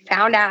 we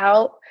found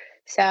out.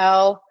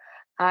 So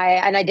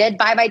I did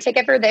buy my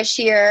ticket for this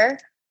year.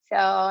 So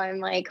I'm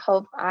like,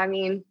 For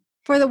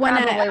the one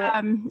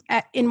probably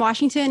in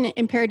Washington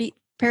in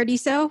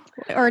Paradiso,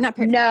 or not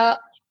Paradiso. no.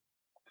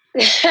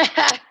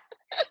 I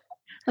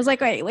was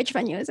like, wait, which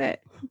venue is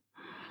it?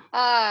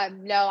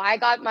 No, I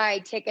got my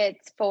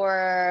tickets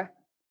for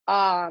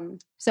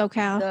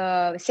SoCal.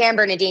 the San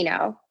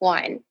Bernardino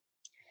one.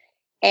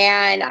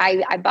 And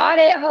I bought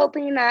it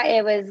hoping that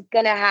it was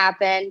gonna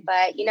happen.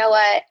 But you know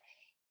what?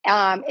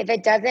 If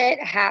it doesn't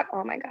happen,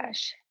 oh my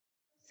gosh.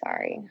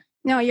 Sorry.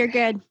 No, you're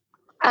good.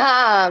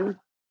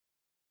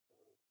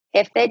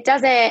 If it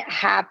doesn't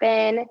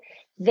happen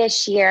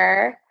this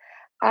year,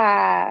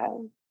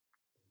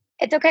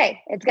 it's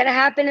okay. It's going to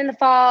happen in the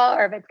fall,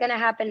 or if it's going to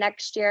happen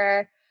next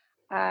year,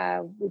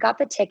 we got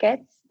the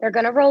tickets. They're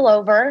going to roll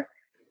over,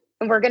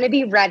 and we're going to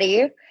be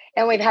ready.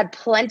 And we've had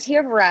plenty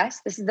of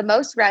rest. This is the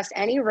most rest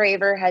any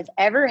raver has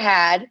ever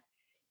had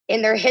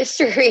in their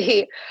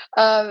history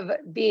of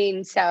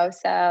being so.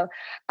 So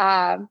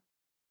I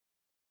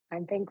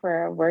think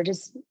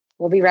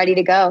we'll be ready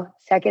to go.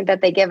 Second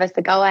that they give us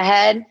the go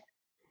ahead.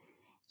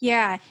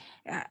 Yeah.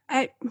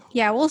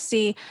 We'll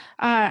see.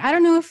 I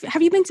don't know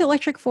have you been to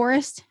Electric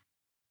Forest?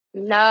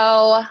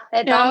 No,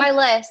 it's on my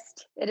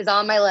list. It is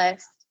on my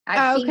list.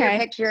 I've seen your Okay.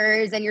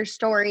 pictures and your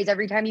stories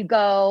every time you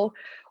go,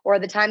 or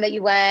the time that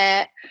you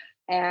went,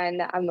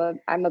 and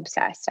I'm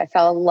obsessed. I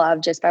fell in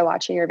love just by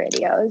watching your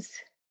videos.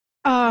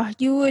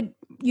 You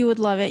would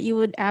love it. You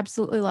would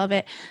absolutely love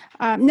it.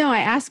 No, I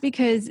asked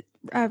because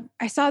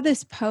I saw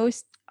this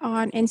post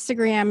on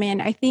Instagram,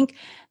 and I think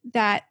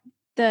that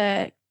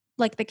the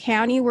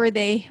county where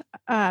the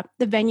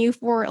venue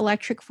for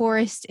Electric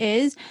Forest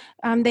is,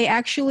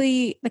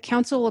 the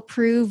council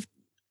approved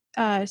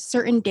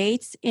certain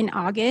dates in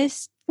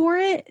August for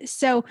it.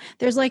 So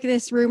there's like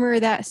this rumor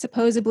that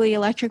supposedly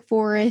Electric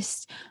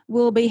Forest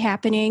will be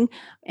happening,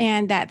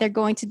 and that they're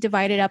going to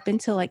divide it up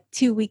into like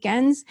 2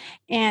 weekends.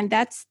 And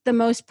that's the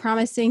most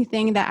promising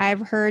thing that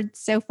I've heard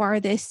so far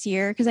this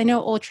year, because I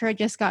know Ultra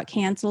just got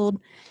canceled.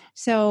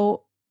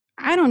 So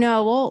I don't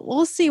know.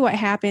 We'll see what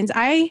happens.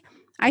 I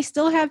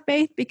still have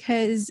faith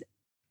because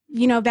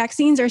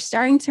vaccines are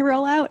starting to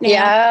roll out now.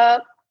 Yeah.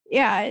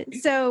 Yeah.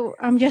 So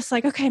I'm just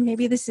like, okay,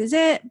 maybe this is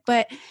it.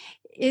 But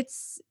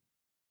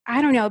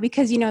I don't know,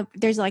 because,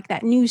 there's like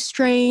that new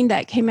strain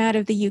that came out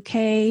of the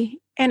UK.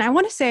 And I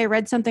want to say I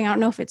read something, I don't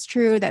know if it's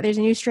true, that there's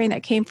a new strain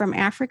that came from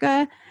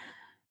Africa.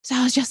 So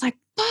I was just like,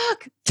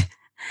 fuck.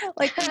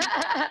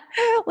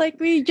 like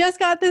we just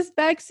got this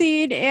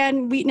vaccine,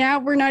 and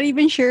we're not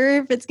even sure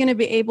if it's going to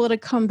be able to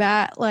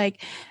combat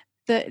like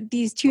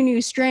these two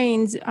new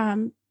strains.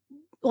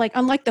 Like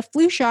unlike the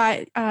flu shot,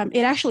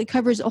 it actually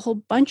covers a whole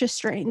bunch of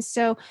strains.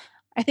 So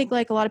I think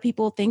like a lot of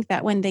people think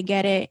that when they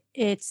get it,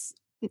 it's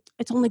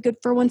only good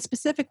for one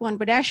specific one,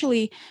 but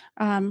actually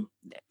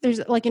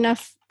there's like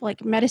enough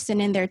like medicine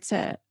in there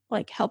to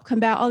like help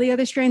combat all the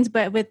other strains.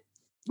 But with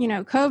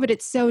COVID,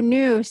 it's so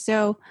new.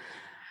 So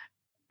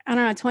I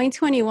don't know,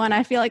 2021,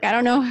 I feel like I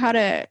don't know how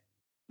to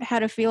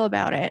feel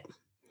about it,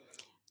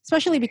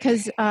 especially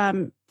because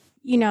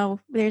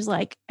there's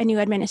like a new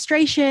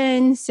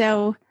administration.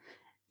 So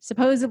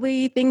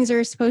supposedly things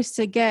are supposed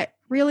to get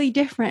really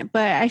different,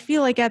 but I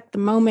feel like at the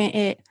moment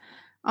it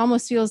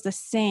almost feels the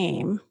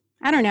same.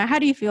 I don't know. How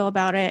do you feel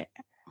about it?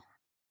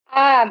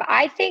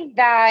 I think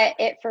that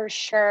it for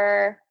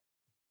sure,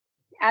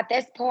 at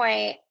this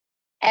point,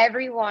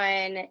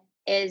 everyone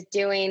is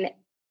doing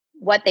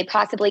what they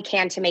possibly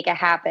can to make it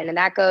happen. And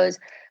that goes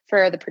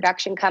for the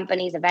production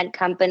companies, event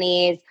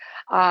companies,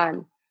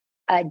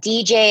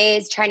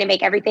 DJs, trying to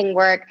make everything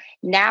work.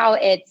 Now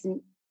it's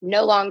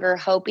no longer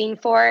hoping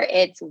for,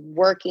 it's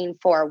working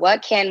for.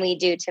 What can we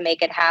do to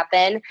make it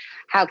happen?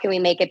 How can we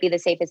make it be the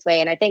safest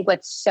way? And I think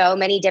with so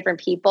many different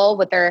people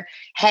with their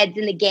heads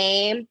in the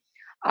game,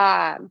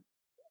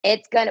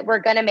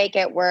 we're gonna make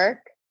it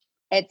work.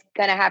 It's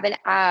gonna happen.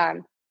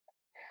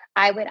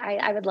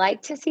 I would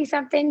like to see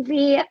something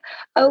be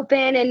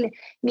open and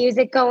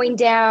music going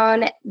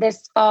down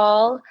this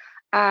fall.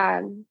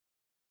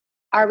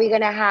 Are we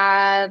going to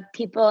have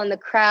people in the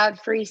crowd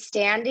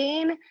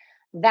freestanding?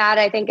 That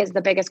I think is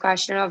the biggest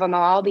question of them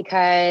all,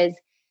 because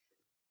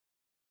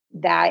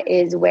that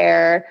is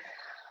where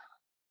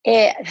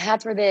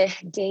that's where the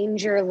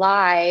danger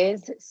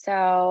lies.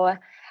 So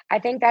I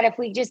think that if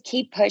we just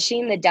keep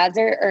pushing the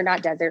drive-in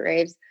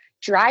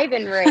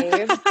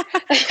raves,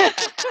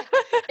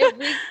 if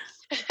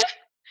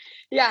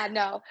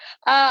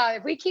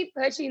we keep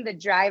pushing the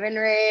drive-in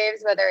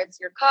raves, whether it's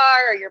your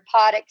car or your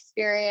pod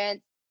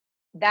experience,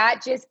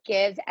 that just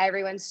gives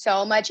everyone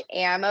so much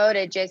ammo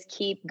to just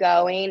keep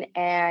going.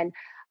 And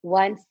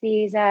once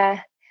these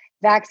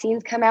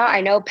vaccines come out,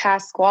 I know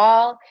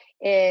Pasquale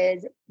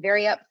is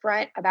very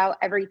upfront about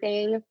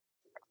everything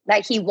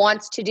that he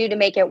wants to do to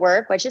make it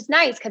work, which is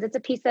nice because it's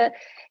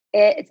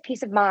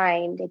peace of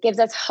mind. It gives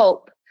us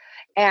hope.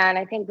 And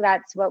I think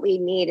that's what we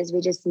need is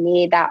we just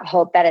need that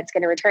hope that it's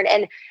going to return.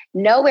 And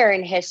nowhere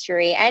in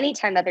history,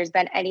 anytime that there's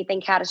been anything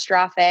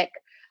catastrophic,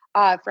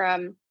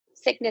 from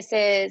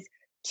sicknesses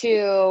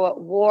to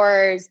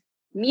wars,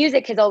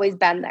 music has always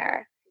been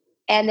there.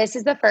 And this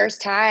is the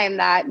first time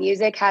that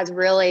music has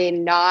really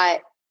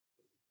not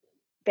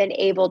been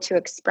able to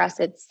express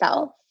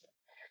itself.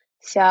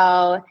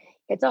 So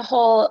it's the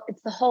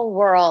whole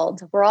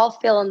world. We're all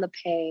feeling the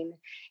pain,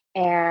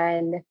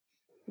 and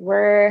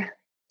we're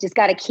just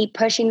got to keep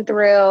pushing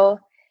through.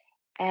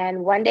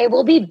 And one day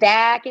we'll be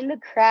back in the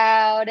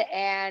crowd.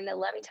 And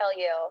let me tell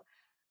you,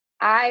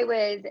 I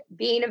was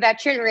being a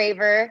veteran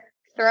raver,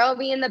 throw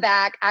me in the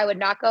back. I would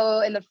not go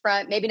in the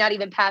front, maybe not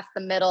even past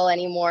the middle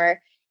anymore.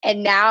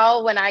 And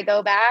now when I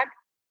go back,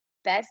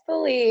 best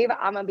believe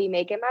I'm going to be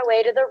making my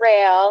way to the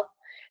rail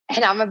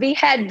and I'm going to be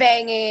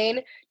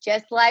headbanging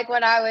just like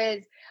when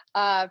I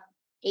was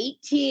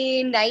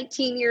 18,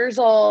 19 years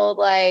old.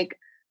 Like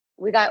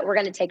we're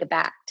going to take it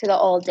back to the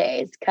old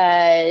days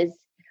because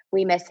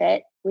we miss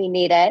it. We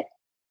need it.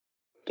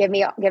 Give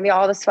me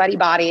all the sweaty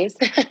bodies.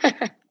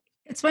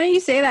 It's funny you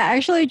say that. I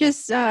actually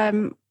just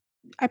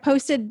I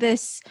posted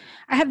this.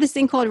 I have this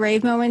thing called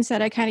Rave Moments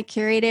that I kind of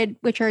curated,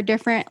 which are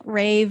different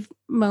rave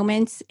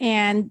moments.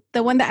 And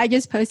the one that I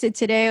just posted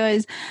today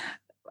was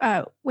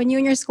when you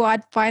and your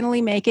squad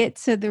finally make it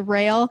to the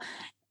rail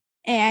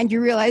and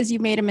you realize you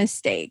made a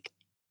mistake.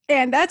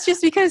 And that's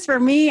just because for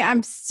me,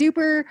 I'm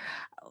super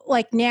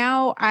like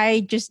now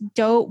I just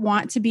don't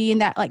want to be in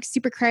that like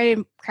super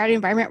crowded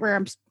environment where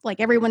I'm like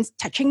everyone's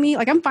touching me.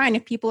 Like I'm fine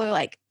if people are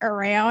like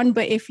around,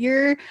 but if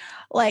you're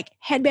like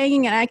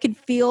headbanging and I could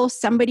feel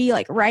somebody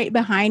like right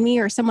behind me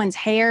or someone's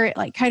hair, it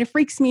like kind of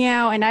freaks me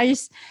out. And I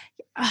just,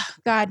 oh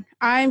God,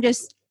 I'm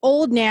just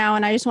old now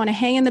and I just want to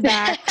hang in the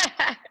back.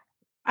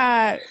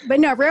 But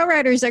no, rail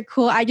riders are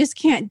cool. I just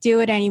can't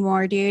do it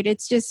anymore, dude.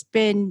 It's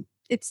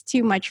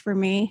too much for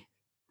me.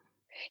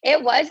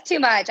 It was too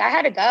much. I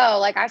had to go.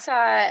 Like I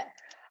saw it,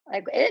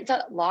 like it's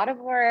a lot of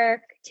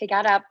work to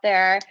get up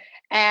there.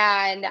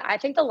 And I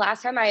think the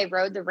last time I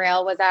rode the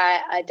rail was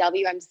at a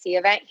WMC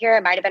event here.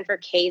 It might have been for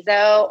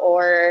Keizo,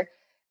 or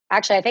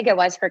actually I think it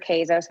was for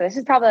Keizo. So this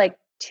is probably like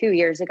 2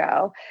 years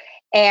ago.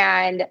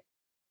 And,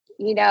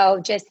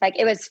 just like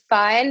it was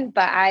fun,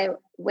 but I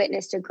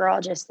witnessed a girl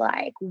just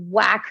like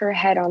whack her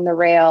head on the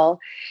rail.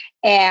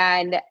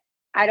 And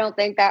I don't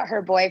think that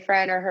her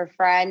boyfriend or her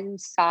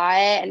friend saw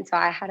it. And so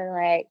I had to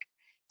like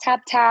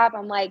tap, tap.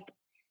 I'm like,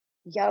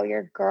 yo,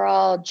 your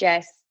girl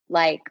just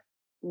like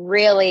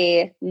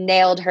really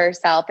nailed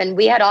herself. And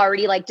we had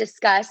already like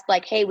discussed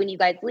like, hey, when you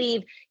guys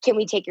leave, can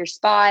we take your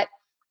spot?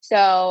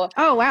 So,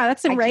 oh, wow.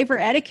 That's some raver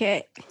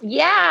etiquette.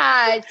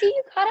 Yeah. See,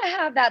 you gotta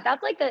have that.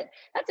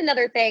 That's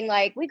another thing.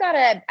 Like we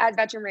gotta, as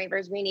veteran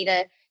ravers, we need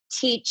to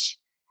teach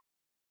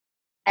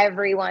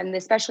everyone,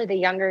 especially the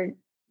younger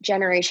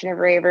generation of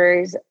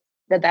ravers,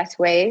 the best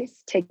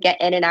ways to get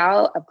in and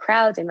out of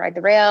crowds and ride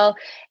the rail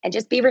and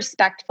just be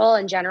respectful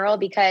in general.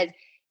 Because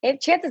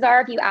if chances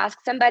are, if you ask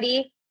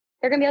somebody,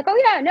 they're going to be like,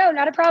 oh yeah, no,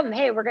 not a problem.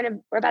 Hey,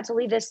 we're about to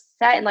leave this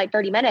set in like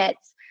 30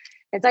 minutes.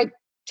 It's like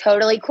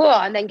totally cool.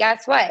 And then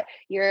guess what?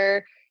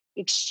 You're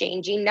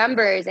exchanging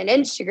numbers and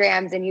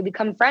Instagrams and you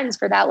become friends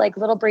for that like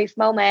little brief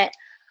moment.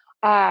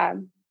 But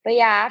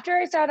yeah, after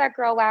I saw that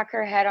girl whack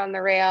her head on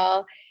the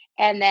rail,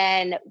 and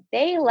then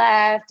they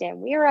left and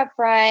we were up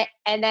front,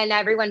 and then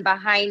everyone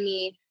behind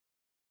me,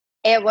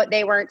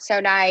 they weren't so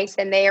nice.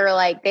 And they were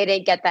like, they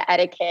didn't get the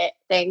etiquette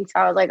thing.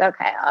 So I was like,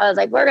 okay. I was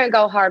like, we're going to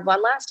go hard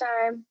one last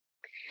time.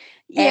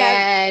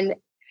 Yeah. And,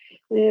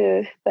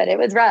 but it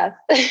was rough.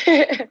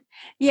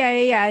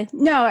 Yeah.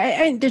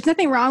 No, there's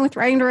nothing wrong with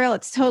riding the rail.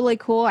 It's totally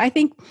cool. I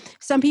think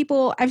some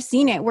people, I've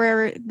seen it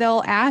where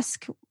they'll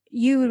ask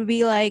you to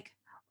be like,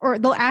 or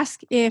they'll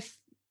ask if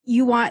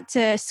you want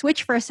to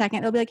switch for a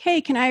second. They'll be like,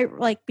 hey, can I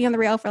like be on the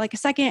rail for like a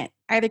second?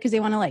 Either because they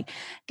want to like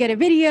get a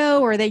video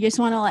or they just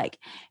want to like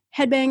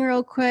headbang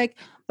real quick.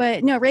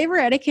 But no, raver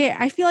etiquette,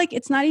 I feel like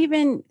it's not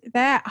even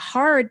that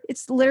hard.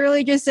 It's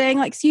literally just saying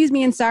like, excuse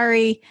me and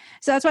sorry.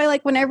 So that's why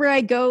like whenever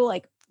I go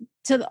like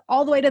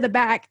all the way to the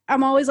back,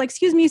 I'm always like,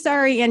 excuse me,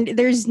 sorry. And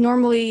there's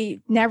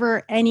normally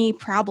never any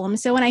problem.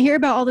 So when I hear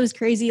about all those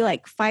crazy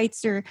like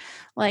fights or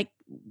like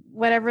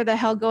whatever the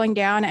hell going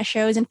down at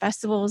shows and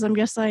festivals, I'm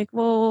just like,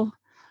 well,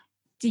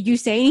 did you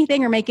say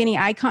anything or make any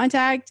eye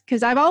contact?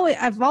 Because I've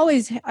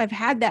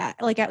had that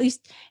like at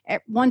least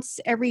once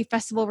every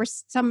festival where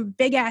some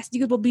big ass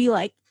dude will be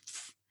like,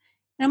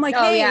 and I'm like,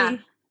 oh, hey, yeah.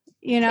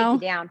 You know,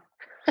 take you down.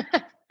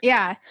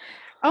 Yeah.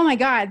 Oh my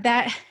God.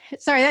 That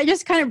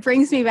just kind of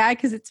brings me back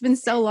because it's been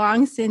so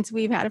long since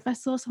we've had a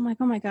festival. So I'm like,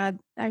 oh my God,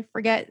 I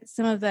forget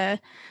some of the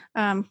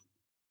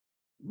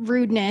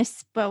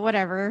rudeness, but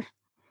whatever.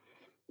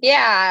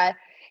 Yeah.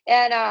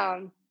 And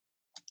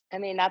I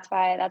mean, that's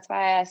why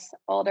us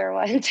older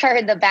ones are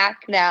in the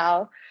back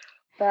now.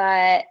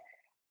 But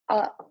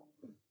I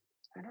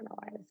don't know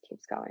why this keeps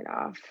going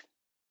off.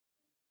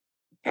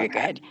 You're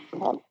good.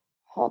 Hold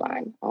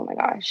on. Oh my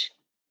gosh.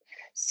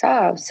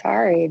 So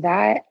sorry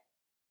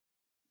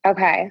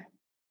okay.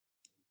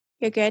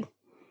 You're good.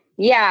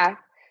 Yeah.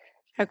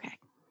 Okay.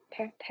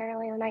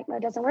 Apparently the night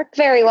mode doesn't work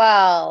very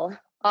well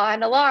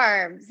on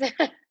alarms.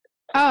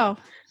 Oh,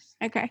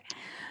 okay.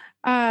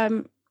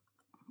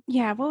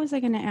 Yeah, what was I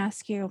going to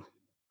ask you?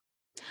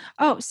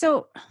 Oh,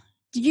 so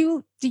did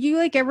you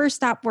like ever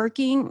stop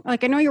working?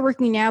 Like I know you're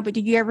working now, but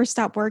did you ever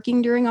stop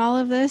working during all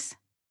of this?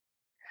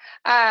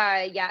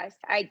 Yes,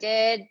 I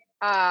did.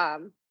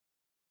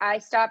 I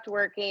stopped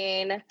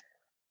working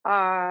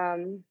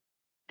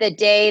the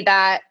day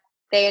that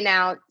they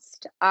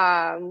announced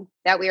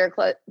that we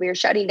were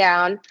shutting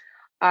down.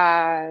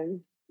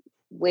 Um,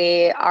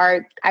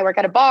 I work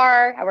at a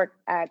bar. I work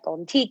at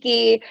Golden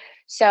Tiki.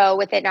 So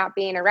with it not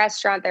being a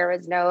restaurant, there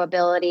was no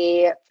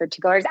ability for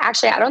to-goers.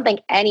 Actually, I don't think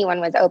anyone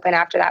was open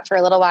after that for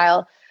a little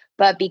while.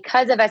 But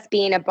because of us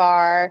being a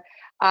bar,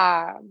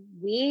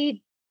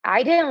 we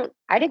I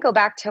didn't go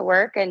back to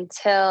work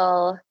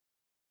until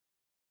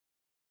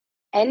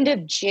end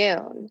of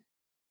June.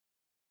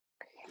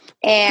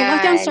 The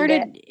lockdown And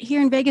started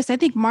here in Vegas, I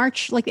think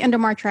March, like the end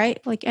of March,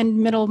 right? Like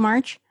middle of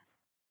March.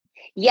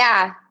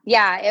 yeah,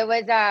 it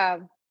was I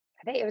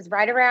think it was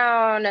right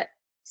around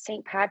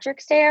St.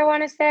 Patrick's Day, I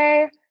want to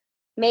say.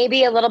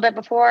 Maybe a little bit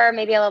before,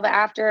 maybe a little bit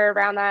after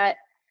around that.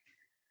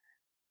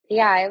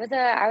 Yeah, I was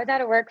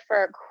out of work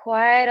for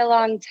quite a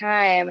long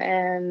time,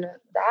 and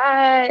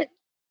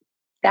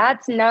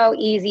that's no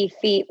easy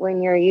feat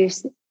when you're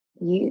used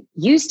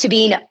to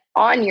being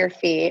on your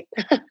feet.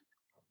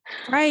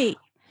 Right.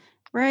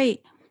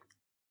 Right.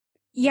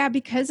 Yeah,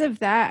 because of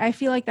that, I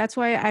feel like that's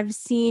why I've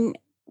seen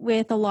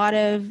with a lot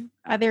of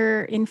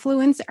other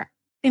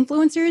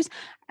influencers,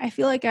 I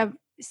feel like I've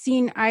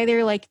seen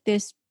either like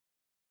this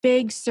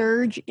big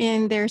surge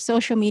in their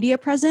social media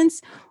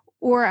presence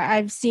or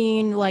I've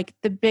seen like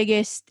the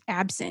biggest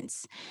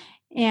absence.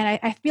 And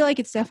I feel like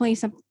it's definitely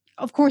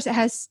of course, it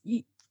has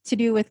to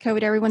do with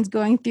COVID. Everyone's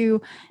going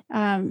through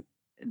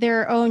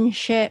their own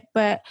shit.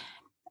 But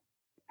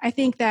I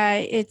think that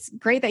it's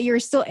great that you're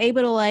still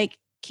able to like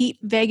keep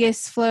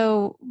Vegas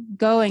flow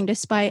going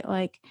despite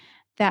like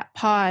that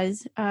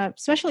pause,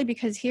 especially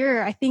because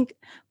here, I think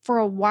for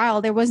a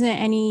while there wasn't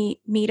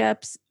any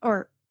meetups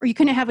or you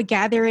couldn't have a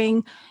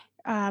gathering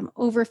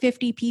over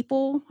 50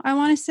 people, I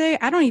want to say.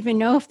 I don't even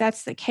know if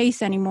that's the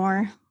case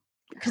anymore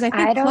because I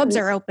I think clubs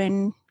don't are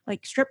open,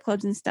 like strip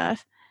clubs and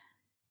stuff.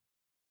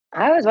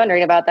 I was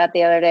wondering about that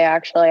the other day,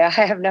 actually. I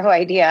have no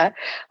idea.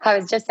 I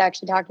was just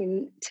actually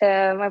talking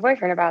to my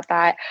boyfriend about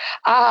that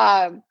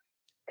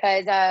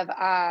because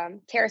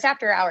of Terrace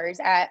After Hours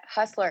at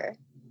Hustler.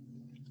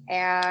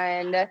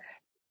 And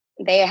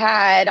they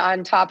had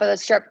on top of the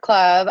strip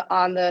club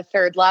on the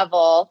third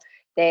level,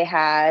 they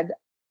had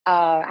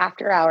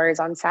after hours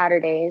on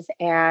Saturdays.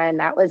 And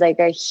that was like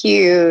a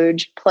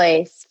huge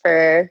place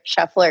for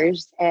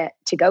shufflers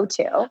to go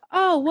to.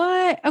 Oh,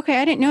 what? Okay,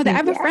 I didn't know that. I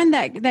have a Yeah. friend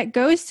that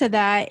goes to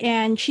that,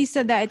 and she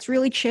said that it's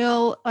really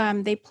chill.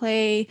 They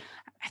play.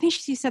 I think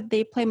she said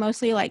they play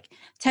mostly like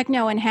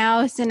techno and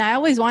house, and I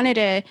always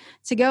wanted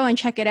to go and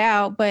check it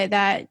out, but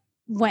that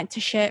went to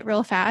shit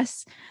real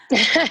fast.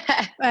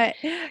 But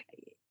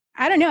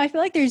I don't know. I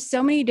feel like there's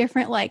so many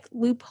different like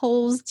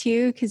loopholes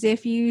too, because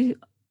if you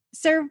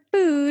serve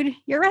food,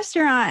 your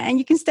restaurant, and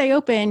you can stay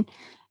open.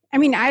 I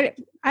mean, I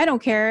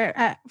don't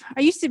care.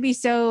 I used to be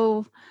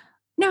so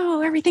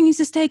no, everything needs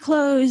to stay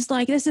closed.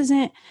 Like this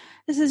isn't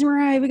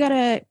right. We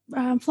gotta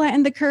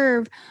flatten the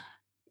curve.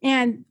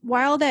 And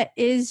while that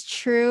is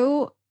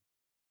true,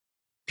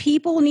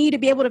 people need to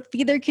be able to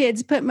feed their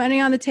kids, put money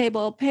on the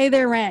table, pay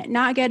their rent,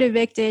 not get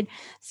evicted.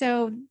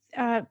 So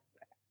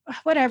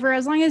whatever,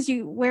 as long as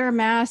you wear a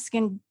mask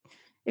and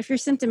if you're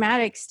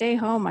symptomatic, stay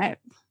home.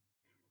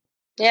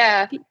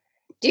 Yeah.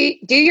 Do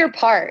your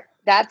part.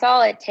 That's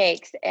all it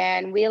takes.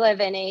 And we live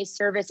in a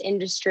service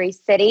industry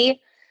city.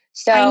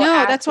 So I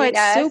know that's why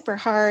it's super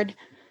hard.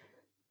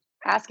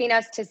 Asking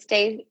us to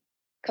stay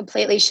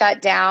completely shut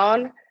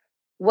down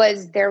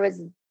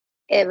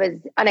it was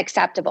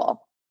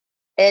unacceptable.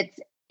 It's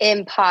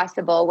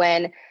impossible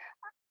when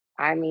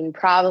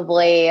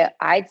probably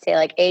I'd say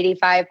like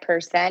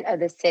 85% of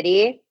the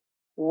city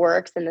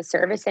works in the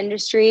service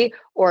industry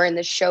or in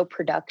the show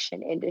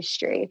production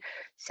industry.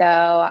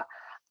 So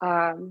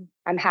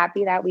I'm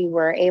happy that we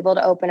were able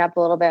to open up a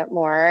little bit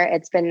more.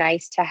 It's been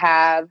nice to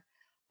have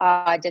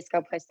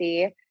Disco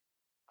Pussy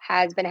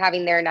has been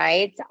having their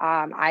nights.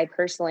 I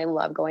personally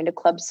love going to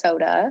Club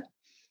Soda.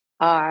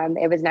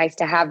 It was nice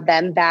to have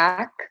them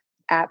back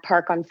at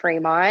Park on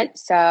Fremont.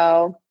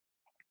 So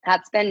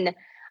that's been,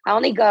 I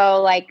only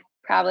go like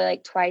probably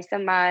like twice a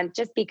month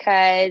just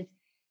because.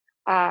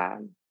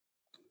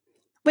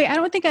 Wait, I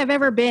don't think I've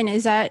ever been.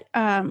 Is that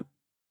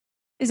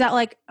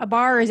like a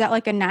bar or is that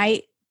like a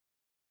night?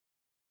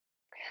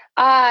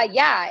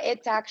 Yeah,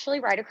 it's actually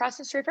right across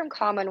the street from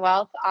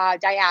Commonwealth,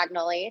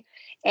 diagonally.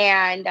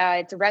 And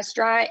it's a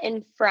restaurant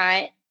in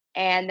front.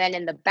 And then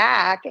in the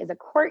back is a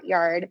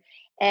courtyard.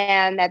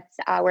 and that's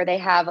where they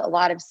have a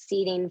lot of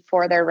seating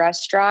for their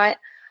restaurant.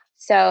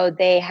 So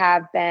they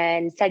have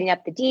been setting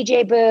up the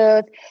DJ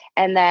booth,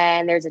 and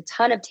then there's a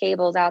ton of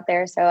tables out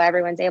there, so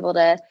everyone's able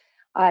to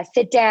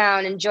sit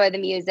down, enjoy the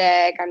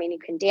music. I mean, you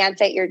can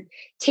dance at your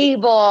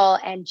table,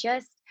 and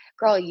just,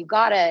 girl, you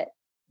gotta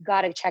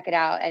check it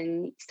out.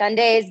 And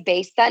Sundays,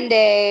 Bass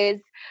Sundays.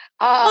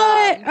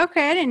 What?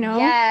 Okay, I didn't know.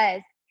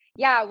 Yes.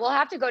 Yeah, we'll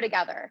have to go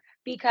together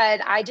because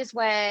I just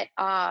went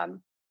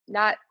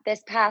not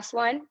this past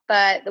one,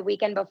 but the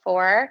weekend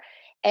before,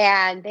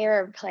 and they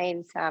were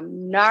playing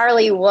some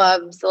gnarly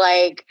whoops.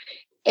 Like,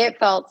 it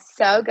felt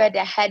so good to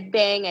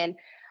headbang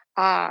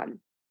and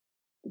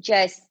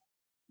just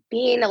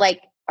being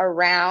like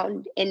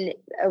around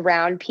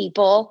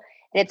people.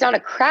 And it's not a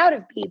crowd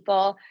of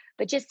people,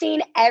 but just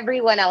seeing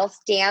everyone else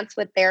dance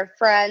with their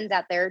friends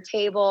at their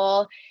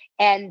table.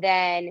 And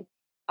then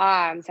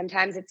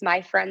sometimes it's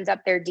my friends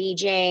up there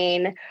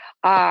DJing.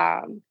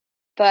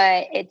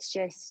 But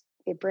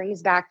it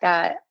brings back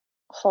that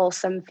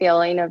wholesome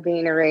feeling of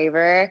being a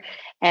raver.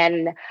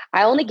 And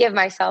I only give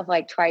myself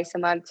like twice a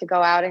month to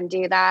go out and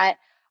do that.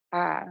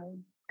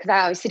 Because I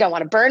obviously don't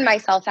want to burn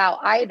myself out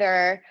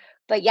either.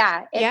 But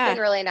yeah, it's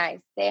been really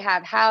nice. They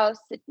have house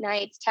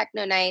nights,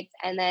 techno nights,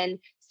 and then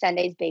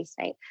Sunday's bass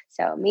night.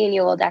 So me and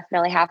you will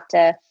definitely have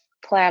to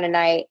plan a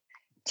night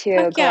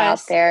to go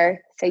out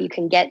there so you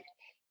can get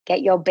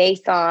your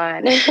bass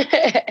on.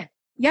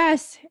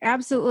 Yes,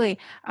 absolutely.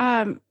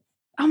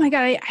 Oh my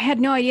God, I had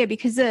no idea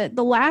because the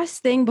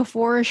last thing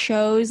before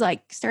shows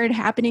like started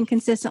happening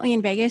consistently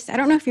in Vegas, I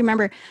don't know if you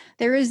remember,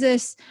 there was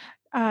this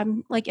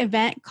like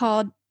event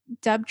called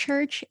Dub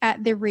Church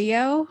at the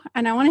Rio.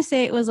 And I want to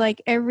say it was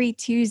like every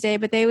Tuesday,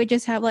 but they would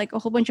just have like a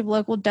whole bunch of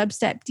local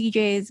dubstep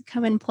DJs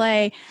come and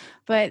play.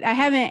 But I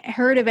haven't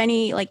heard of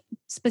any like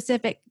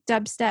specific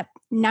dubstep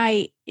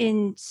night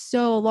in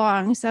so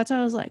long. So that's why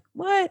I was like,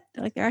 what?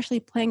 Like they're actually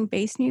playing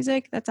bass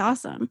music? That's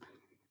awesome.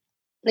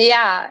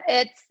 Yeah,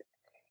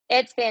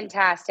 it's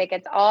fantastic.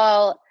 It's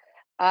all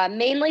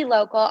mainly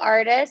local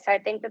artists. I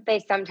think that they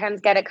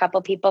sometimes get a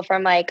couple people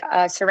from like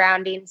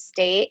surrounding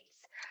states.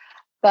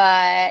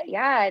 But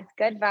yeah, it's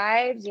good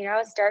vibes. You know,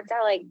 it starts at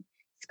like,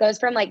 it goes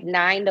from like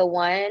 9 to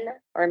 1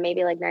 or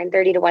maybe like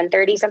 9:30 to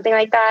 1:30, something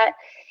like that.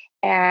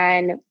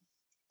 And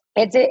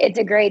it's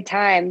a great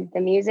time. The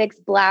music's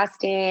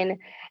blasting,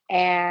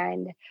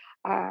 and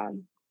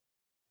um,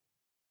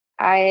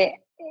 I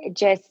it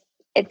just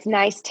it's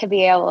nice to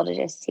be able to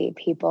just see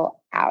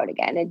people out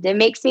again. It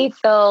makes me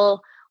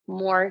feel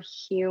more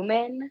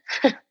human.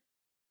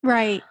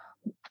 Right.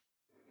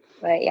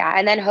 But yeah,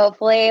 and then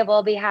hopefully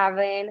we'll be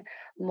having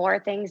more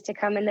things to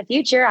come in the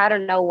future. I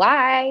don't know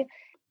why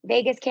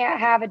Vegas can't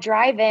have a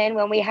drive-in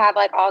when we have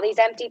like all these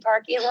empty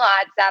parking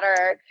lots that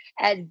are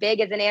as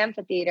big as an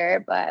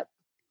amphitheater, but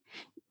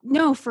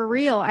no, for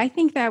real. I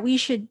think that we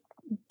should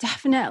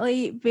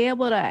definitely be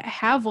able to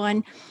have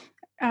one.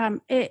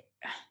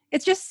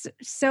 It's just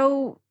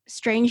so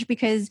strange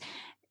because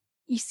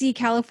you see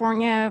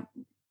California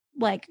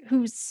like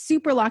who's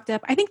super locked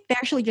up. I think they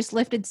actually just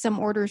lifted some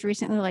orders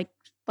recently, like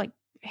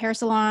hair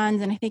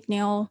salons and I think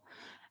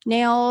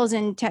nails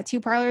and tattoo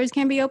parlors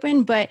can be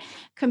open. But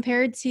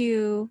compared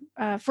to,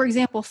 for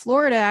example,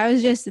 Florida, I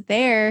was just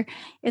there.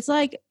 It's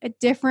like a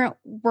different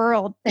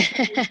world.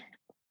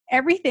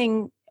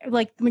 Everything,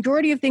 like the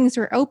majority of things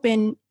are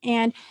open,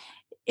 and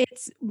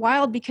it's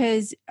wild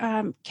because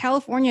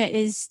California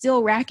is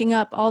still racking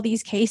up all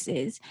these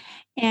cases,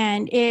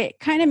 and it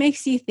kind of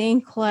makes you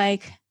think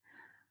like,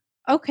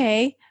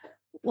 okay,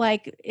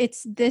 like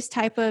it's this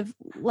type of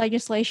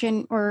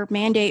legislation or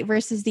mandate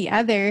versus the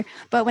other.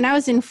 But when I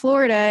was in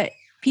Florida,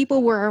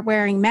 people were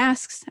wearing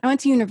masks. I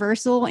went to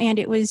Universal and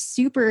it was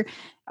super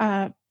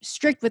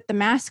strict with the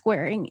mask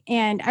wearing.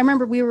 And I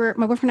remember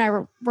my boyfriend and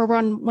I were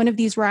on one of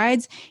these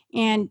rides,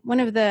 and one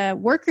of the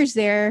workers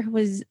there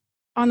was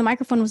on the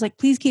microphone was like,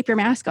 please keep your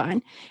mask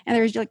on. And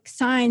there was like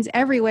signs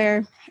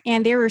everywhere,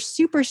 and they were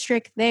super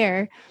strict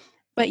there.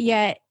 But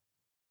yet,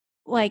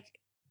 like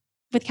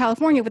with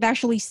California, with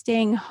actually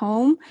staying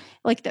home,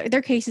 like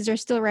their cases are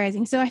still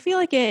rising. So I feel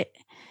like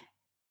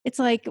it's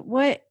like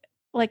what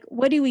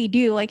do we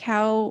do? Like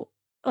how,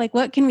 like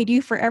what can we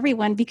do for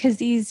everyone? Because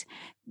these,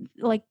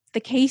 like the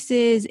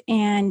cases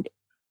and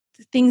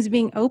things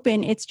being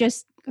open, it's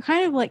just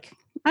kind of like,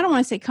 I don't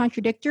want to say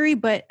contradictory,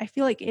 but I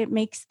feel like it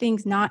makes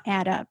things not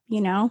add up, you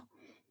know?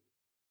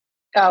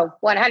 oh,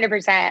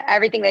 100%.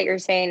 Everything that you're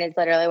saying is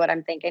literally what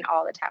I'm thinking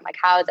all the time. Like,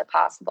 how is it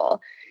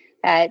possible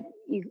that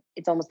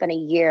it's almost been a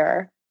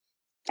year?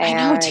 I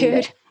know, And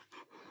dude.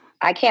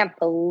 I can't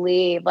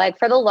believe, like,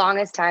 for the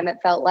longest time, it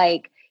felt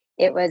like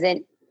it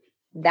wasn't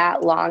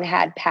that long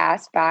had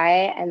passed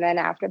by. And then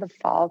after the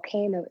fall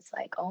came, it was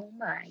like, oh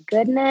my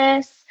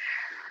goodness.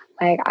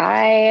 Like,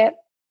 I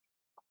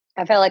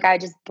felt like I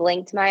just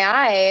blinked my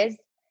eyes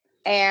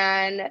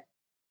and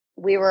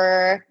we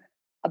were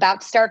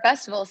about to start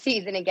festival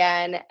season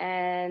again.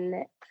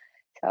 And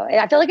so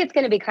I feel like it's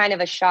going to be kind of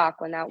a shock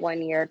when that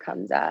 1 year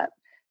comes up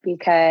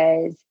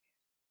because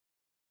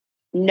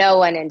no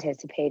one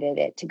anticipated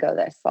it to go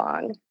this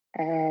long.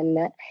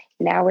 And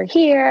now we're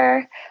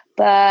here.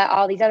 But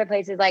all these other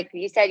places, like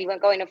you said, you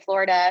went going to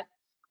Florida.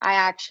 I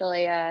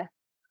actually,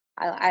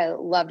 I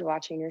loved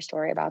watching your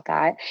story about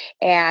that.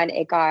 And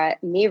it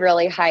got me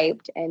really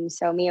hyped. And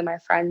so me and my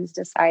friends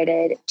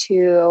decided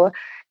to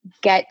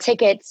get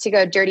tickets to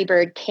go Dirty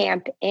Bird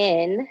Camp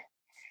in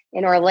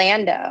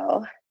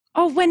Orlando.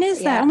 Oh, when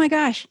is that? Oh my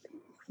gosh.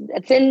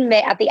 It's in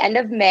May, at the end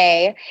of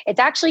May. It's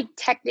actually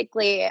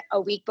technically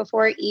a week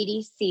before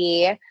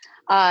EDC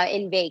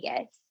in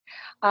Vegas.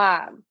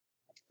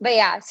 But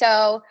yeah,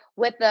 so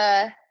with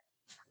the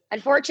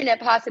unfortunate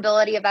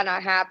possibility of that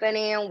not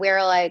happening,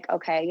 we're like,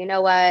 okay, you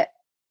know what?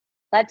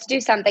 Let's do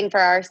something for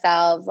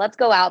ourselves. Let's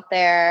go out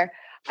there.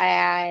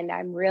 And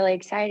I'm really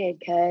excited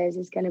because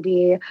it's going to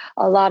be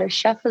a lot of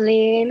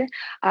shuffling.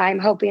 I'm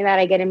hoping that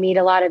I get to meet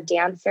a lot of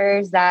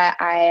dancers that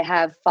I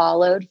have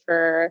followed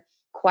for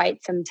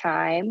quite some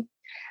time.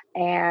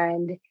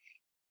 And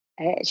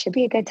it should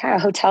be a good time. A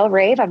hotel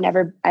rave. I've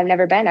never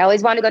been. I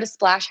always wanted to go to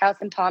Splash House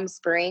in Palm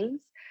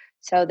Springs.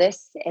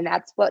 And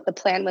that's what the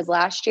plan was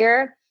last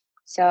year.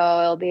 So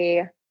it'll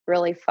be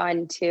really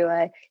fun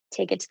to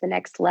take it to the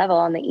next level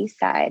on the east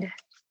side.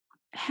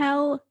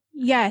 Hell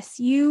yes,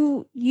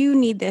 you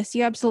need this.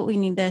 You absolutely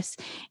need this.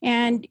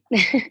 And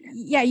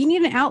yeah, you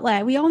need an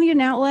outlet. We all need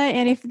an outlet.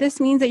 And if this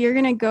means that you're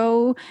going to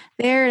go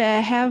there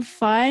to have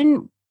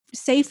fun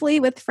safely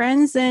with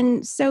friends,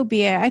 then so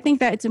be it. I think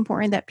that it's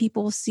important that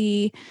people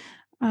see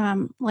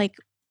like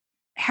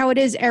how it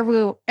is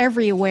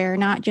everywhere,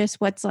 not just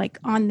what's like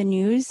on the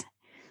news.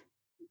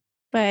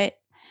 But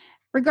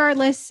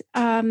regardless,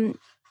 I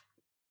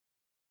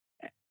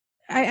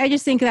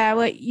just think that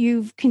what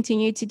you've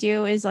continued to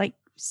do is like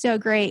so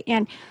great.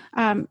 And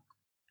I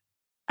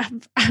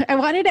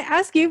wanted to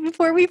ask you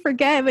before we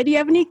forget, but do you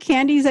have any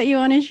candies that you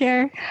want to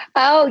share?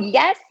 Oh,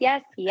 yes.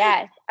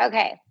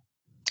 Okay.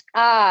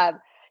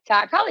 So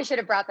I probably should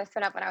have brought this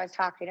one up when I was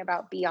talking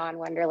about Beyond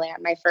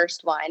Wonderland, my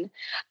first one.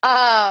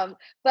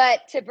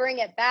 But to bring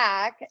it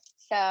back,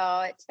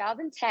 so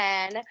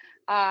 2010,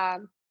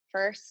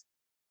 first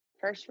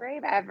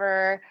rave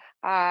ever.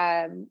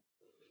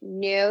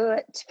 Knew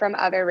from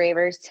other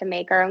ravers to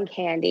make our own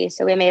candy.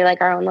 So we made like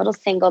our own little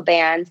single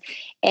bands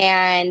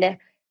and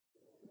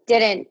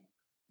didn't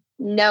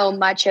know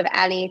much of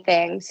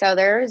anything. So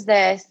it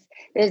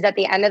was at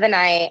the end of the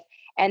night,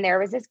 and there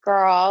was this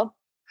girl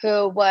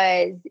who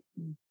was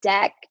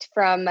decked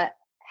from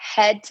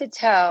head to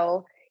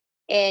toe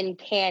in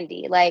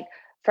candy. Like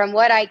from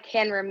what I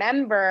can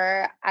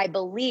remember, I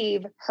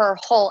believe her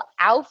whole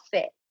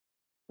outfit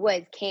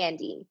was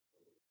candy.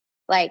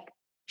 Like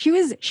she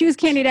was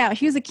candied out.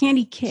 She was a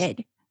candy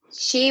kid.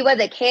 She was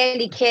a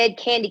candy kid,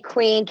 candy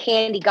queen,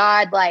 candy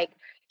god. Like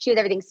she was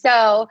everything.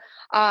 So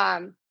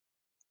me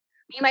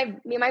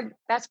and my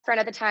best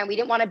friend at the time, we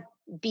didn't want to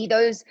be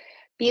those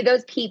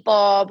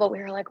people, but we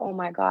were like, oh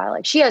my God,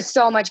 like she has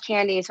so much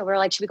candy. So we were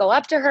like, should we go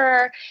up to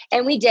her?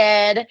 And we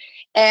did.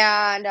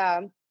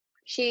 And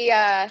she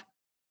was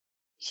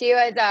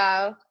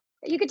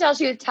you could tell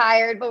she was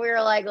tired, but we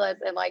were like,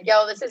 listen, like,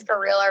 yo, this is for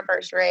real, our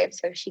first rave.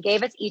 So she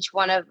gave us each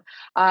one of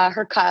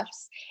her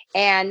cuffs.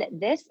 And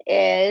this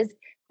is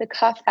the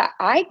cuff that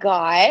I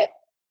got.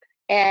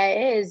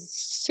 And it is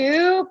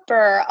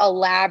super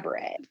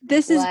elaborate.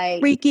 This is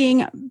like,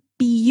 freaking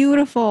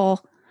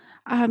beautiful.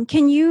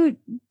 Can you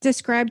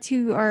describe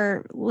to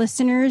our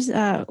listeners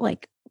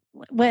like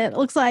what it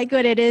looks like,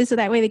 what it is, so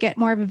that way they get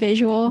more of a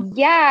visual?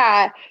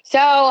 Yeah.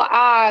 So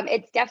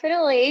it's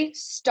definitely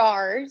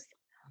stars.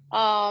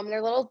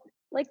 They're little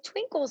like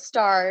twinkle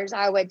stars,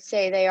 I would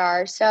say they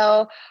are.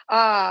 So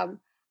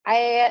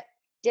I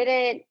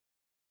didn't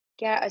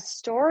get a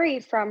story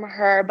from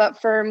her,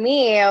 but for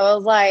me, it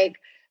was like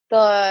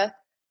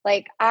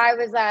I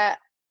was at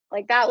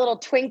like that little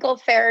twinkle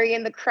fairy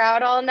in the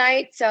crowd all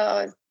night.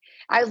 So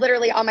I was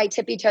literally on my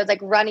tippy toes,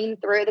 like running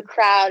through the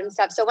crowd and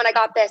stuff. So when I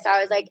got this,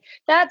 I was like,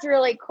 that's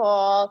really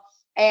cool.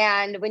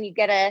 And when you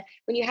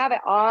have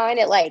it on,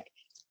 it like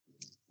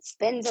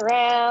spins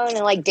around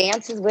and like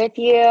dances with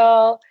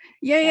you.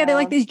 Yeah, they're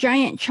like these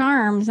giant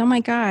charms. Oh my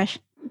gosh.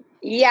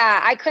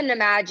 Yeah, I couldn't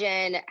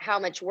imagine how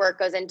much work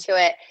goes into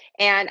it.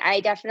 And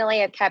I definitely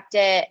have kept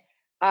it.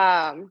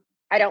 I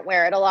don't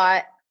wear it a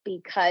lot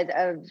because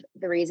of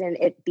the reason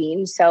it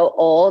being so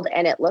old,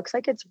 and it looks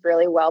like it's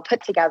really well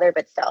put together,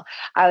 but still,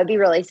 I would be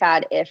really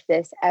sad if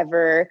this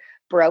ever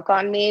broke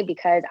on me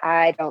because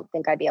I don't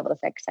think I'd be able to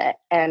fix it.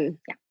 And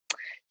yeah.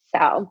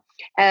 So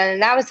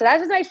that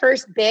was my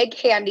first big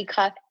candy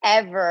cuff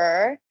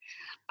ever.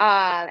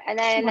 And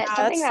then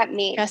something that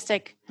me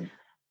majestic.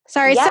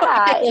 Sorry,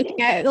 yeah, so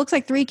it looks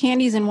like 3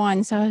 candies in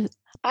one. So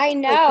I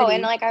know,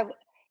 and like I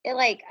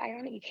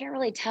don't know, you can't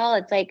really tell.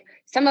 It's like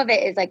some of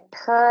it is like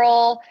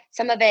pearl,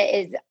 some of it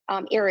is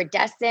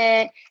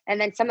iridescent,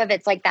 and then some of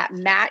it's like that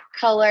matte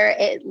color.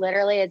 It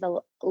literally is a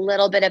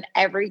little bit of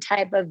every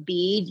type of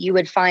bead you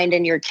would find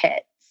in your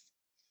kits.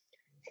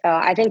 So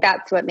I think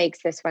that's what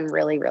makes this one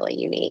really, really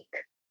unique.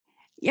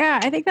 Yeah,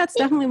 I think that's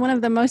definitely one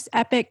of the most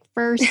epic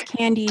first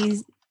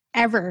candies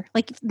ever.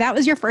 Like that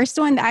was your first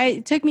one.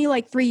 It took me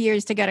like 3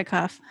 years to get a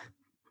cuff.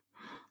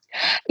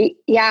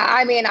 Yeah,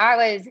 I mean, I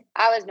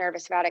was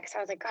nervous about it because I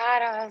was like,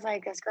 God, I was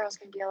like, this girl's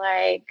gonna be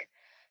like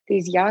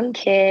these young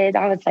kids.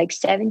 I was like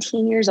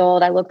 17 years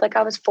old. I looked like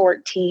I was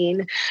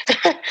 14.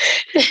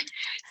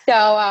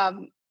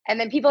 So, and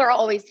then people are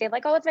always saying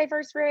like, oh, it's my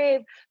first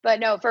rave, but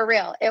no, for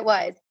real, it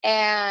was,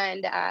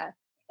 and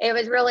it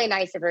was really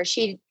nice of her.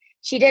 She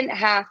didn't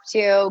have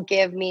to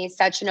give me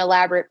such an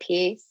elaborate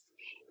piece,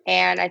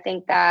 and I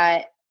think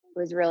that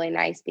was really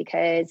nice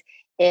because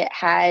it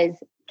has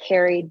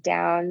carried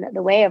down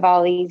the way of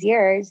all these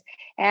years,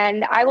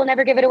 and I will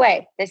never give it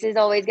away. This is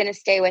always going to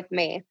stay with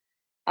me.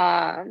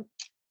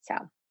 So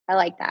I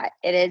like that.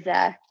 It is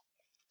it's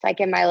like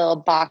in my little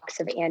box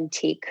of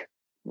antique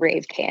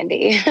rave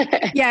candy.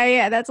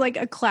 Yeah, that's like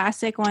a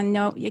classic one.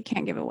 No, you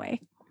can't give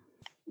away.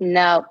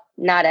 No,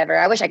 not ever.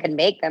 I wish I could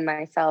make them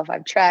myself.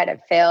 I've tried,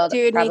 I've failed.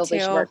 Dude, me Probably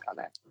should too. work on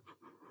it.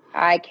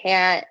 I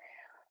can't.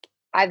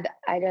 I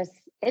just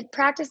it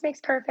practice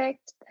makes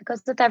perfect. That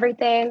goes with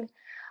everything.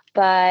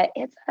 But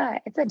it's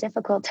a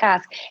difficult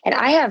task. And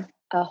I have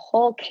a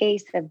whole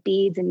case of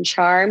beads and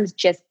charms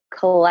just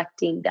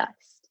collecting dust.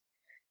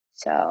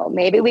 So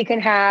maybe we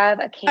can have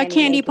a candy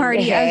making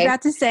party. I was day.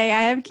 about to say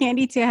I have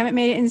candy too. I haven't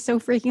made it in so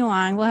freaking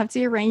long. We'll have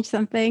to arrange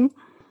something.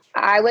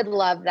 I would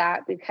love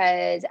that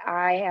because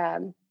I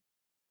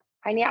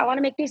want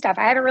to make new stuff.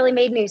 I haven't really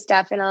made new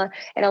stuff in a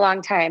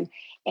long time.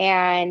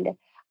 And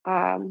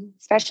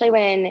especially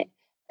when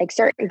like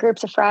certain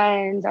groups of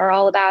friends are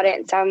all about it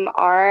and some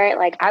aren't,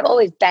 like I've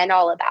always been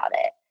all about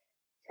it.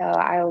 So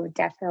I would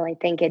definitely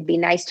think it'd be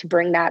nice to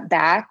bring that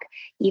back.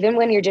 Even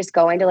when you're just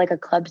going to like a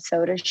club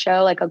soda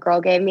show, like a girl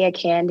gave me a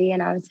candy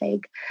and I was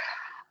like,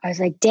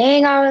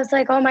 dang, I was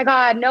like, oh my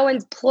God, no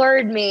one's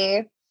plurred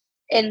me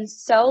in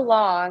so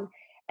long.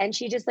 And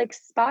she just like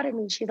spotted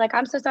me. She's like,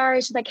 I'm so sorry.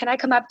 She's like, can I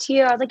come up to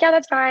you? I was like, yeah,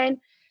 that's fine.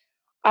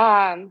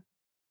 And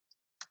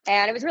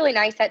it was really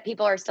nice that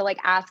people are still like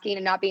asking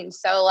and not being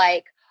so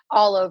like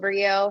all over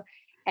you.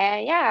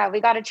 And yeah, we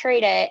got to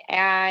trade it.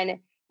 And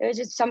it was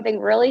just something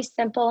really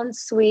simple and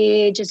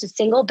sweet, just a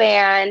single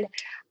band.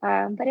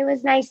 But it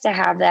was nice to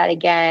have that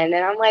again.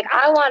 And I'm like,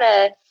 I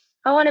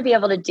want to be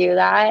able to do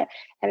that.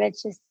 And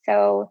it's just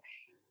so,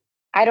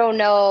 I don't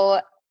know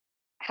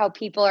how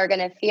people are going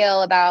to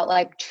feel about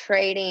like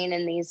trading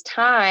in these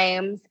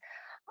times.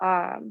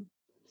 So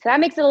that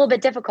makes it a little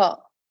bit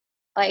difficult.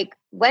 Like,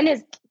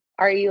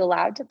 are you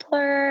allowed to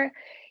plur?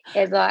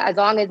 As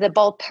long as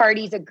both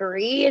parties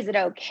agree, is it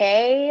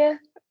okay?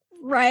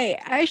 Right.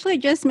 I actually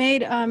just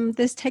made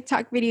this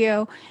TikTok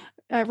video.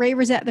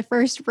 Ravers at the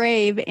first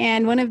rave,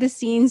 and one of the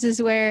scenes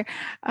is where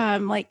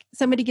like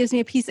somebody gives me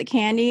a piece of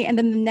candy and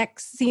then the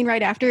next scene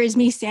right after is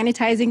me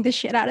sanitizing the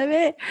shit out of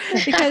it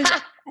because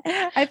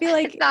I feel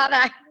like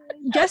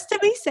just to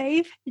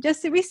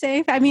be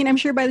safe. I mean, I'm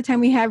sure by the time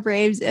we have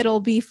raves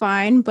it'll be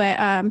fine,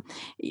 but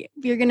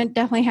you're gonna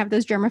definitely have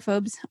those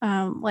germaphobes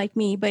like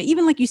me. But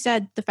even like you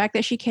said, the fact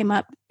that she came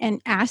up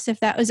and asked if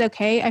that was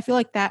okay, I feel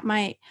like that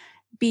might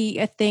be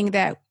a thing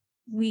that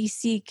we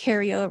see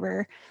carry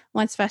over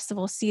once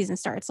festival season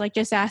starts. Like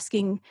just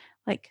asking,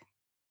 like,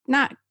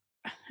 not,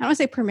 I don't want to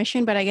say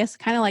permission, but I guess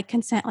kind of like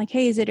consent, like,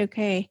 hey, is it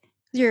okay?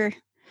 You're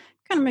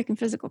kind of making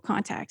physical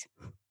contact.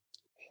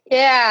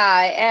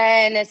 Yeah.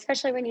 And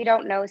especially when you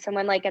don't know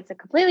someone, like it's a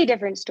completely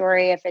different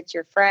story if it's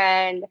your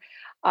friend.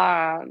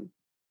 But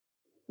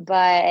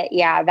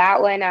yeah,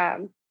 that one,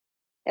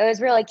 it was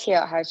really cute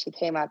how she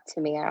came up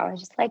to me. I was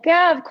just like,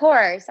 yeah, of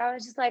course. I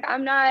was just like,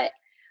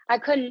 I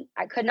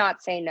could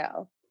not say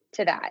no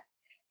to that.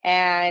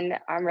 And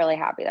I'm really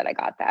happy that I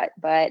got that.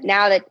 But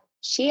now that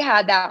she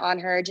had that on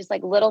her, just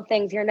like little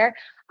things here and there,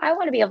 I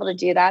want to be able to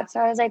do that. So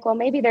I was like, well,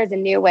 maybe there's a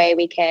new way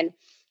we can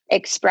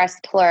express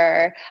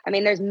plur. I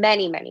mean, there's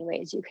many, many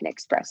ways you can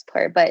express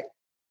plur, but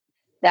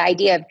the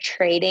idea of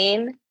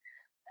trading,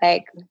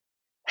 like,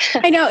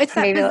 I know it's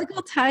that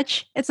physical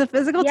touch. It's a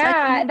physical touch.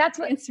 Yeah, that's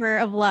what transfer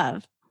of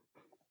love.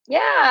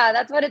 Yeah,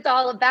 that's what it's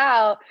all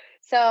about.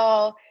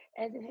 So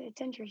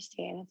it's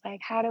interesting. It's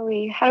like, how do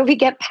we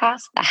get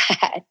past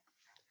that?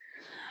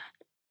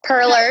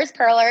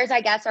 Perlers,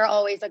 I guess, are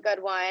always a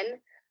good one.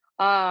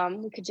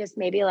 We could just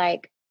maybe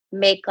like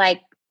make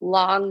like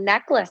long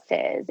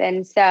necklaces,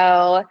 and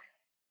so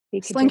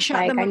we could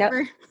slingshot just like them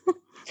over.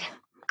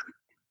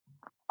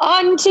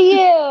 Onto you.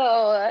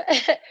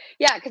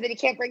 Yeah, because then you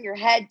can't bring your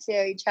head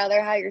to each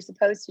other how you're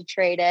supposed to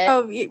trade it.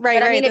 Oh, right.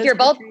 But I mean, if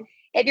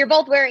right. you're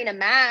both wearing a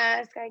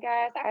mask, I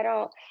guess I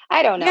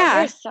don't know.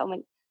 Yeah.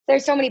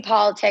 There's so many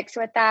politics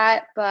with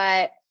that,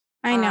 but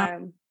I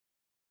know.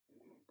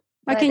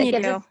 What but can you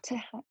do?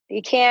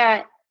 You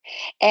can't.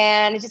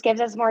 And it just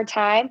gives us more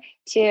time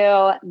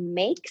to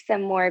make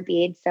some more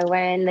beads. So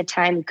when the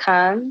time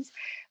comes,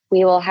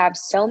 we will have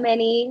so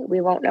many, we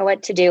won't know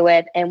what to do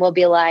with, and we'll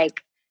be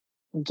like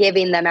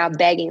giving them out,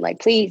 begging, like,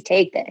 please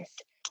take this.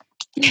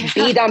 Yeah.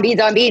 Beads on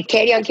beads on beads,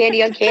 candy on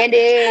candy on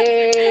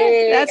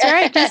candy. That's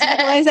right. Just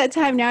utilize that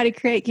time now to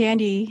create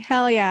candy.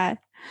 Hell yeah.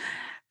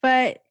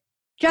 But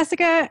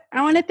Jessica,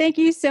 I want to thank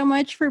you so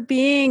much for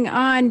being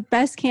on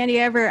Best Candy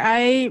Ever.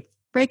 I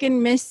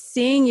freaking miss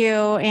seeing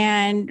you.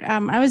 And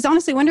I was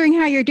honestly wondering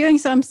how you're doing.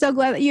 So I'm so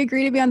glad that you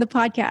agreed to be on the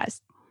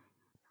podcast.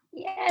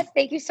 Yes,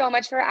 thank you so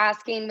much for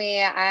asking me.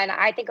 And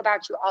I think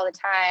about you all the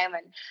time,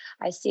 and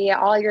I see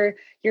all your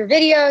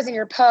videos and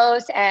your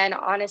posts. And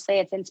honestly,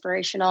 it's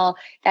inspirational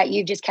that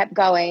you just kept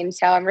going.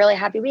 So I'm really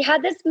happy we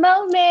had this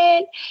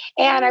moment.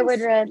 And I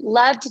would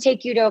love to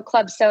take you to a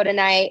club soda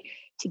night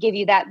to give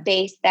you that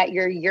bass that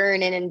you're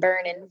yearning and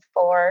burning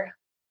for.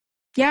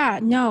 Yeah,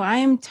 no, I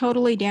am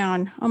totally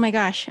down. Oh my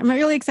gosh, I'm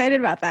really excited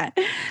about that.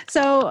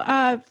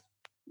 So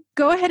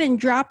go ahead and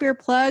drop your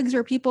plugs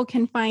where people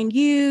can find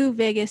you,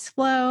 Vegas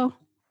Flow.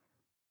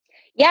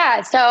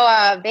 Yeah,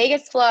 so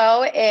Vegas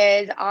Flow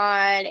is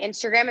on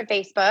Instagram and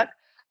Facebook,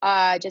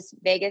 just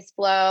Vegas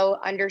Flow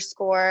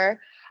 _.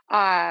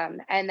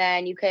 And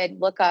then you could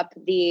look up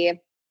it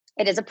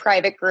is a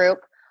private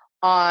group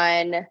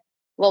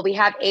we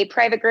have a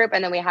private group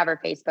and then we have our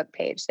Facebook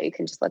page. So you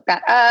can just look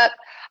that up.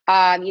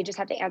 You just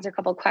have to answer a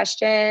couple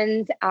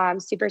questions.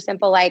 Super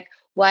simple, like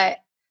what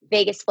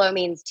Vegas Flow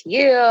means to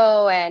you.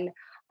 And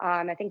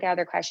I think the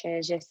other question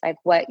is just like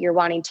what you're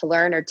wanting to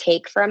learn or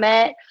take from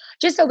it,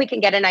 just so we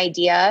can get an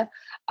idea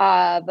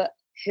of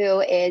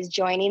who is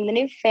joining the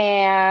new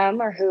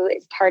fam or who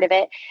is part of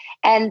it.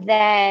 And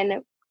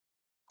then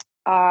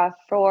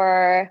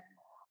for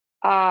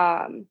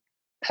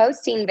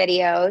posting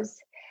videos,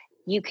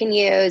 you can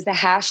use the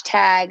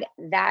hashtag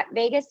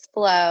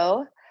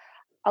 #ThatVegasFlow.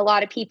 A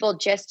lot of people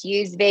just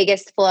use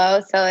Vegas Flow,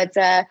 so it's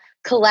a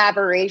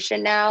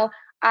collaboration now,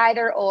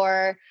 either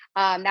or.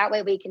 That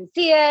way we can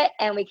see it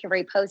and we can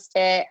repost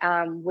it.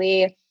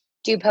 We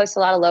do post a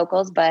lot of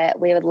locals, but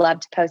we would love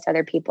to post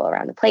other people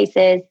around the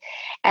places.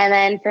 And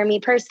then for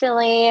me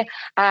personally,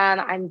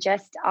 I'm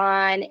just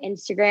on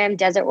Instagram,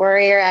 Desert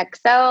Warrior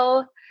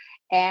XO.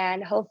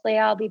 And hopefully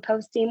I'll be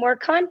posting more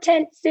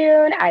content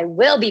soon. I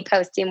will be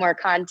posting more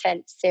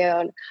content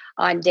soon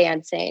on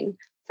dancing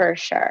for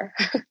sure.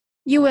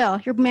 You will.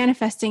 You're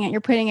manifesting it.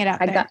 You're putting it out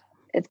there.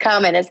 It's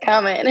coming. It's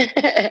coming.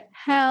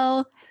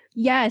 Hell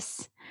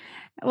yes.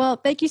 Well,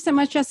 thank you so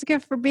much, Jessica,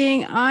 for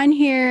being on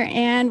here.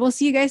 And we'll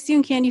see you guys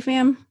soon, Candy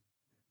Fam.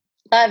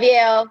 Love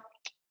you.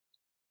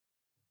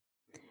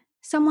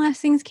 Some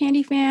last things,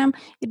 Candy Fam.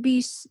 It'd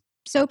be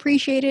so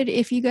appreciated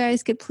if you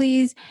guys could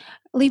please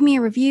leave me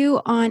a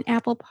review on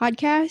Apple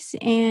Podcasts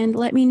and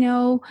let me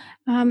know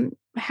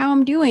how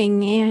I'm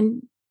doing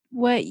and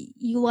what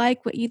you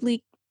like, what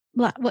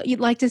you'd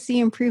like to see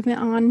improvement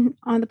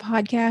on the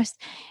podcast.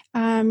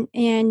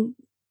 And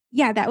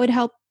yeah, that would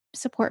help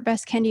support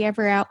Best Candy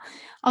Ever out.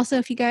 Also,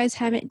 if you guys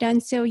haven't done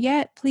so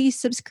yet, please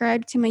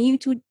subscribe to my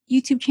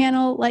YouTube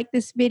channel, like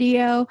this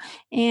video,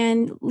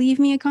 and leave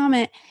me a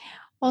comment.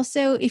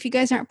 Also, if you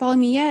guys aren't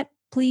following me yet,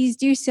 please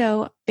do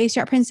so. Bass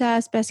Drop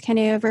Princess, Best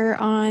Candy Ever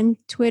on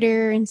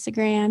Twitter,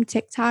 Instagram,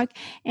 TikTok.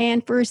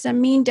 And for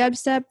some mean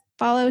dubstep,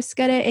 follow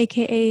Scudda,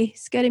 aka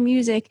Scudda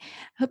Music.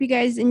 Hope you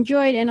guys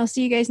enjoyed, and I'll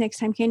see you guys next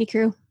time, Candy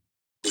Crew.